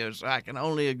with you, so I can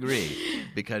only agree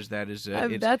because that is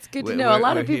That's good to we're- know. A we're-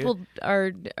 lot of we're here- people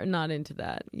are not into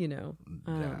that, you know.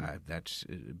 That's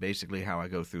basically how I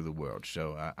go through the world.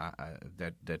 So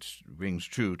that rings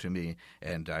true to me,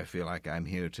 and I feel like I'm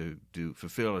here to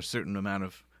fulfill a certain amount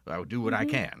of. I'll do what I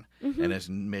can, and it's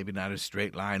maybe not a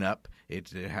straight line up.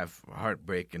 It's have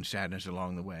heartbreak and sadness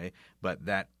along the way, but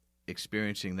that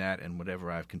experiencing that and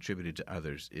whatever I've contributed to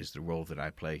others is the role that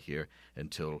I play here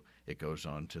until it goes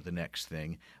on to the next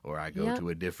thing, or I go Yep. to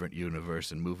a different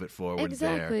universe and move it forward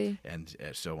Exactly. there, and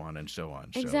so on and so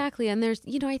on. Exactly. And there's,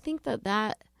 you know, I think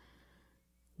that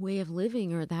way of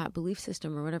living or that belief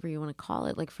system or whatever you want to call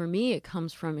it, like for me, it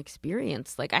comes from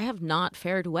experience. Like I have not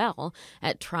fared well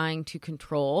at trying to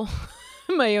control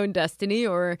my own destiny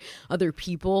or other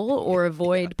people or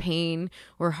avoid pain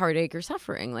or heartache or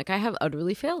suffering. Like I have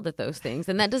utterly failed at those things.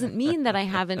 And that doesn't mean that I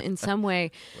haven't in some way,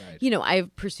 Right. you know,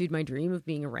 I've pursued my dream of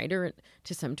being a writer.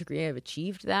 To some degree, I've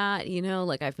achieved that, you know,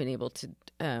 like I've been able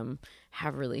to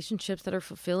have relationships that are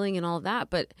fulfilling and all of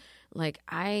that. But like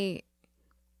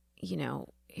you know,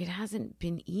 it hasn't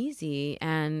been easy.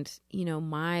 And, you know,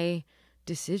 my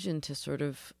decision to sort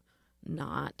of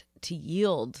not to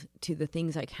yield to the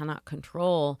things I cannot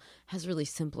control has really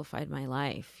simplified my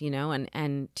life, you know,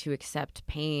 and to accept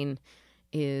pain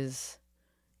is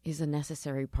a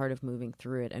necessary part of moving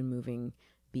through it and moving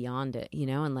beyond it, you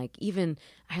know. And like even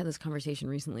I had this conversation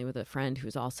recently with a friend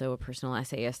who's also a personal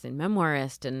essayist and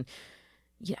memoirist, and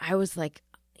yeah, I was like,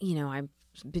 you know, I've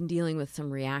been dealing with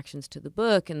some reactions to the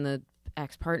book, and the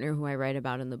ex-partner who I write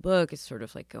about in the book is sort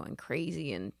of like going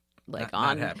crazy and like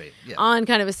not happy. Yeah. on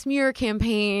kind of a smear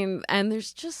campaign, and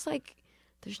there's just like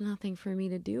there's nothing for me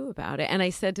to do about it. And I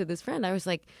said to this friend, I was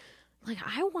like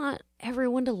I want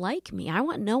everyone to like me. I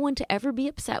want no one to ever be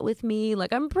upset with me.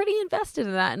 Like I'm pretty invested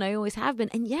in that, and I always have been.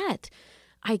 And yet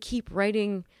I keep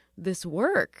writing this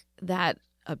work that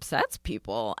upsets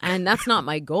people, and that's not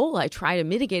my goal. I try to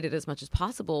mitigate it as much as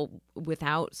possible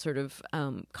without sort of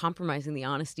compromising the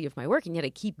honesty of my work, and yet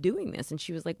I keep doing this. And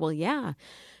she was like, well, yeah,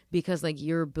 because like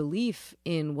your belief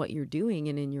in what you're doing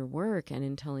and in your work and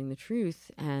in telling the truth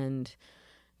and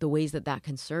the ways that that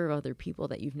can serve other people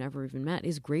that you've never even met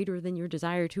is greater than your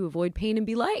desire to avoid pain and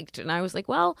be liked. And I was like,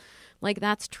 well, like,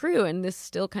 that's true. And this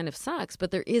still kind of sucks.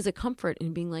 But there is a comfort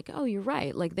in being like, oh, you're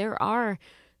right. Like, there are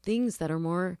things that are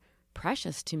more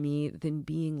precious to me than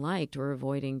being liked or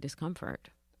avoiding discomfort.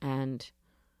 And,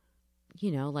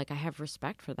 you know, like, I have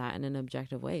respect for that in an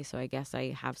objective way. So I guess I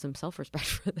have some self-respect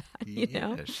for that, you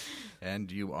know? Yes.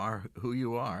 And you are who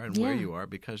you are and where you are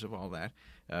because of all that.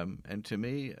 And to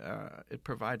me, it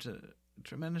provides a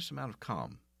tremendous amount of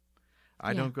calm.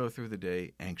 I don't go through the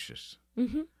day anxious.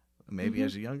 Mm-hmm. Maybe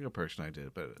as a younger person I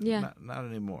did, but not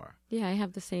anymore. Yeah, I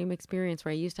have the same experience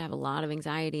where I used to have a lot of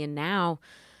anxiety, and now,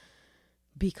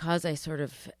 because I sort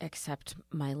of accept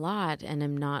my lot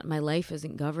and my life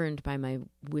isn't governed by my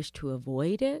wish to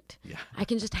avoid it, I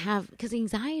can just because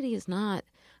anxiety is not,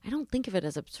 I don't think of it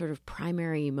as a sort of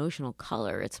primary emotional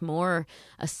color. It's more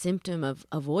a symptom of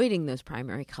avoiding those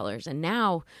primary colors. And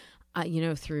now, you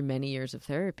know, through many years of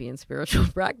therapy and spiritual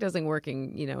practice and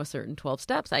working, you know, a certain 12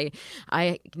 steps,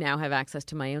 I now have access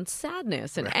to my own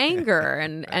sadness and anger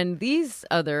and these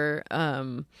other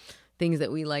things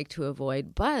that we like to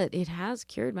avoid. But it has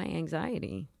cured my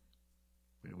anxiety.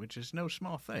 Which is no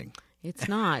small thing. It's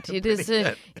not. It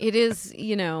is,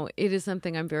 you know, it is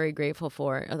something I'm very grateful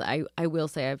for. I will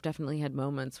say I've definitely had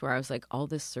moments where I was like, all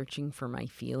this searching for my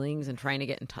feelings and trying to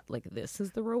get in touch, like, this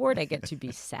is the reward. I get to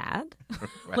be sad.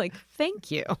 Like, thank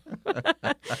you.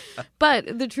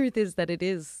 But the truth is that it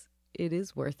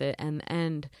is worth it.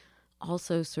 And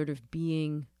also sort of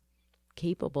being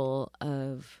capable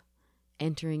of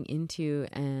entering into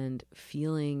and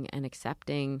feeling and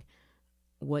accepting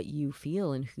what you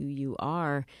feel and who you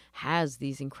are has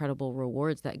these incredible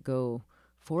rewards that go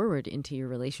forward into your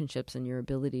relationships and your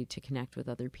ability to connect with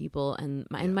other people and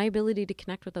my ability to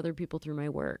connect with other people through my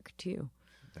work too.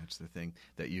 That's the thing,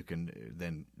 that you can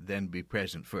then be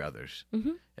present for others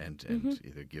and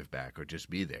either give back or just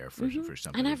be there for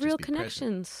something. And have real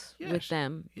connections with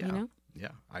them, you know?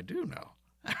 Yeah, I do know.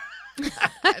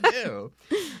 I do.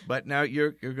 But now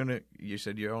you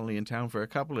said you're only in town for a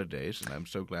couple of days, and I'm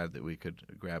so glad that we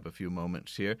could grab a few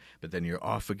moments here. But then you're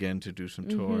off again to do some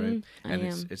touring, and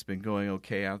it's been going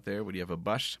okay out there. Would you have a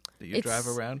bus that you drive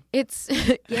around?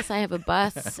 Yes, I have a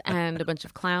bus and a bunch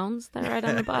of clowns that ride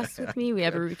on the bus with me. We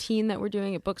have a routine that we're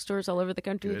doing at bookstores all over the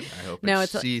country. Good. I hope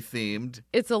it's sea-themed.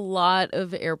 It's a lot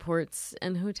of airports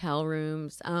and hotel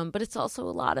rooms, but it's also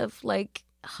a lot of, like,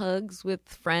 hugs with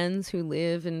friends who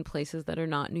live in places that are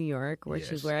not New York,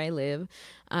 which is where I live,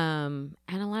 and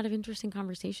a lot of interesting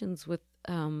conversations with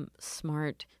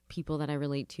smart people that I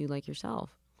relate to, like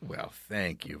yourself. Well,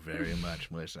 thank you very much,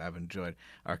 Melissa. I've enjoyed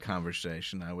our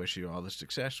conversation. I wish you all the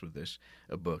success with this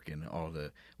book and all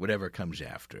the whatever comes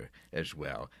after as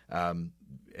well.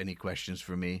 Any questions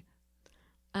for me?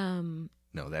 No,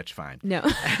 that's fine. No.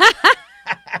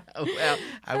 Well,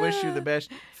 I wish you the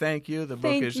best. Thank you. The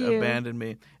book is Abandon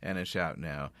Me, and it's out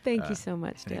now. Thank you so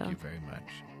much, Dale. Thank you very much.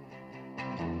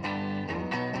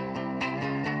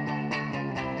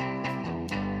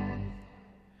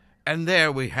 And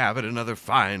there we have it, another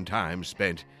fine time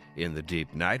spent in the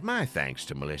deep night. My thanks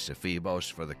to Melissa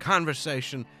Febos for the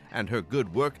conversation and her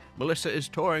good work. Melissa is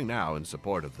touring now in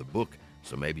support of the book,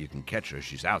 so maybe you can catch her.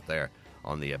 She's out there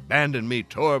on the Abandon Me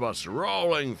tour bus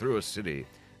rolling through a city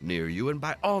near you, and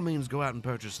by all means go out and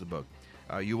purchase the book.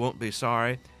 You won't be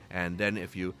sorry. And then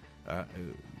if you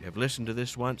have listened to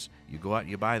this once, you go out and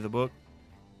you buy the book,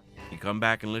 you come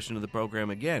back and listen to the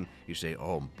program again, you say,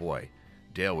 oh boy,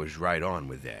 Dale was right on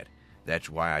with that.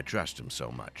 That's why I trust him so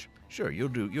much. Sure,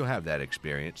 you'll have that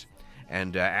experience.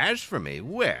 And as for me,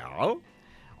 well,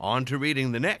 on to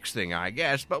reading the next thing, I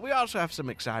guess, but we also have some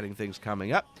exciting things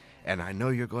coming up, and I know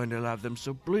you're going to love them,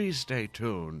 so please stay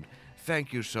tuned.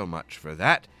 Thank you so much for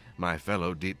that, my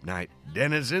fellow Deep Night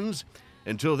denizens.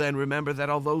 Until then, remember that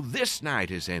although this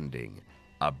night is ending,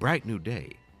 a bright new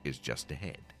day is just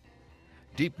ahead.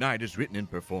 Deep Night is written and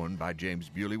performed by James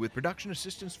Bewley with production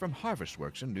assistance from Harvest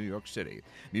Works in New York City.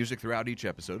 Music throughout each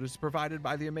episode is provided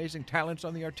by the amazing talents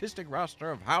on the artistic roster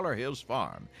of Howler Hills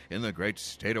Farm in the great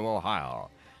state of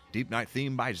Ohio. Deep Night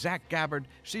theme by Zach Gabbard.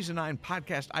 Season 9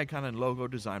 podcast icon and logo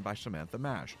designed by Samantha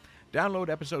Mash. Download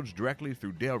episodes directly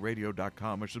through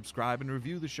DaleRadio.com or subscribe and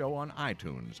review the show on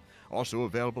iTunes. Also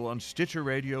available on Stitcher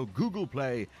Radio, Google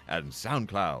Play, and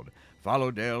SoundCloud.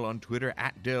 Follow Dale on Twitter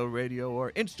 @DaleRadio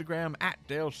or Instagram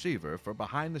 @DaleSeaver for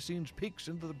behind-the-scenes peeks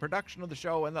into the production of the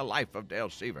show and the life of Dale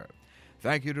Seaver.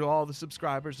 Thank you to all the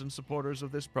subscribers and supporters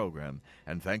of this program,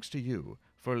 and thanks to you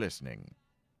for listening.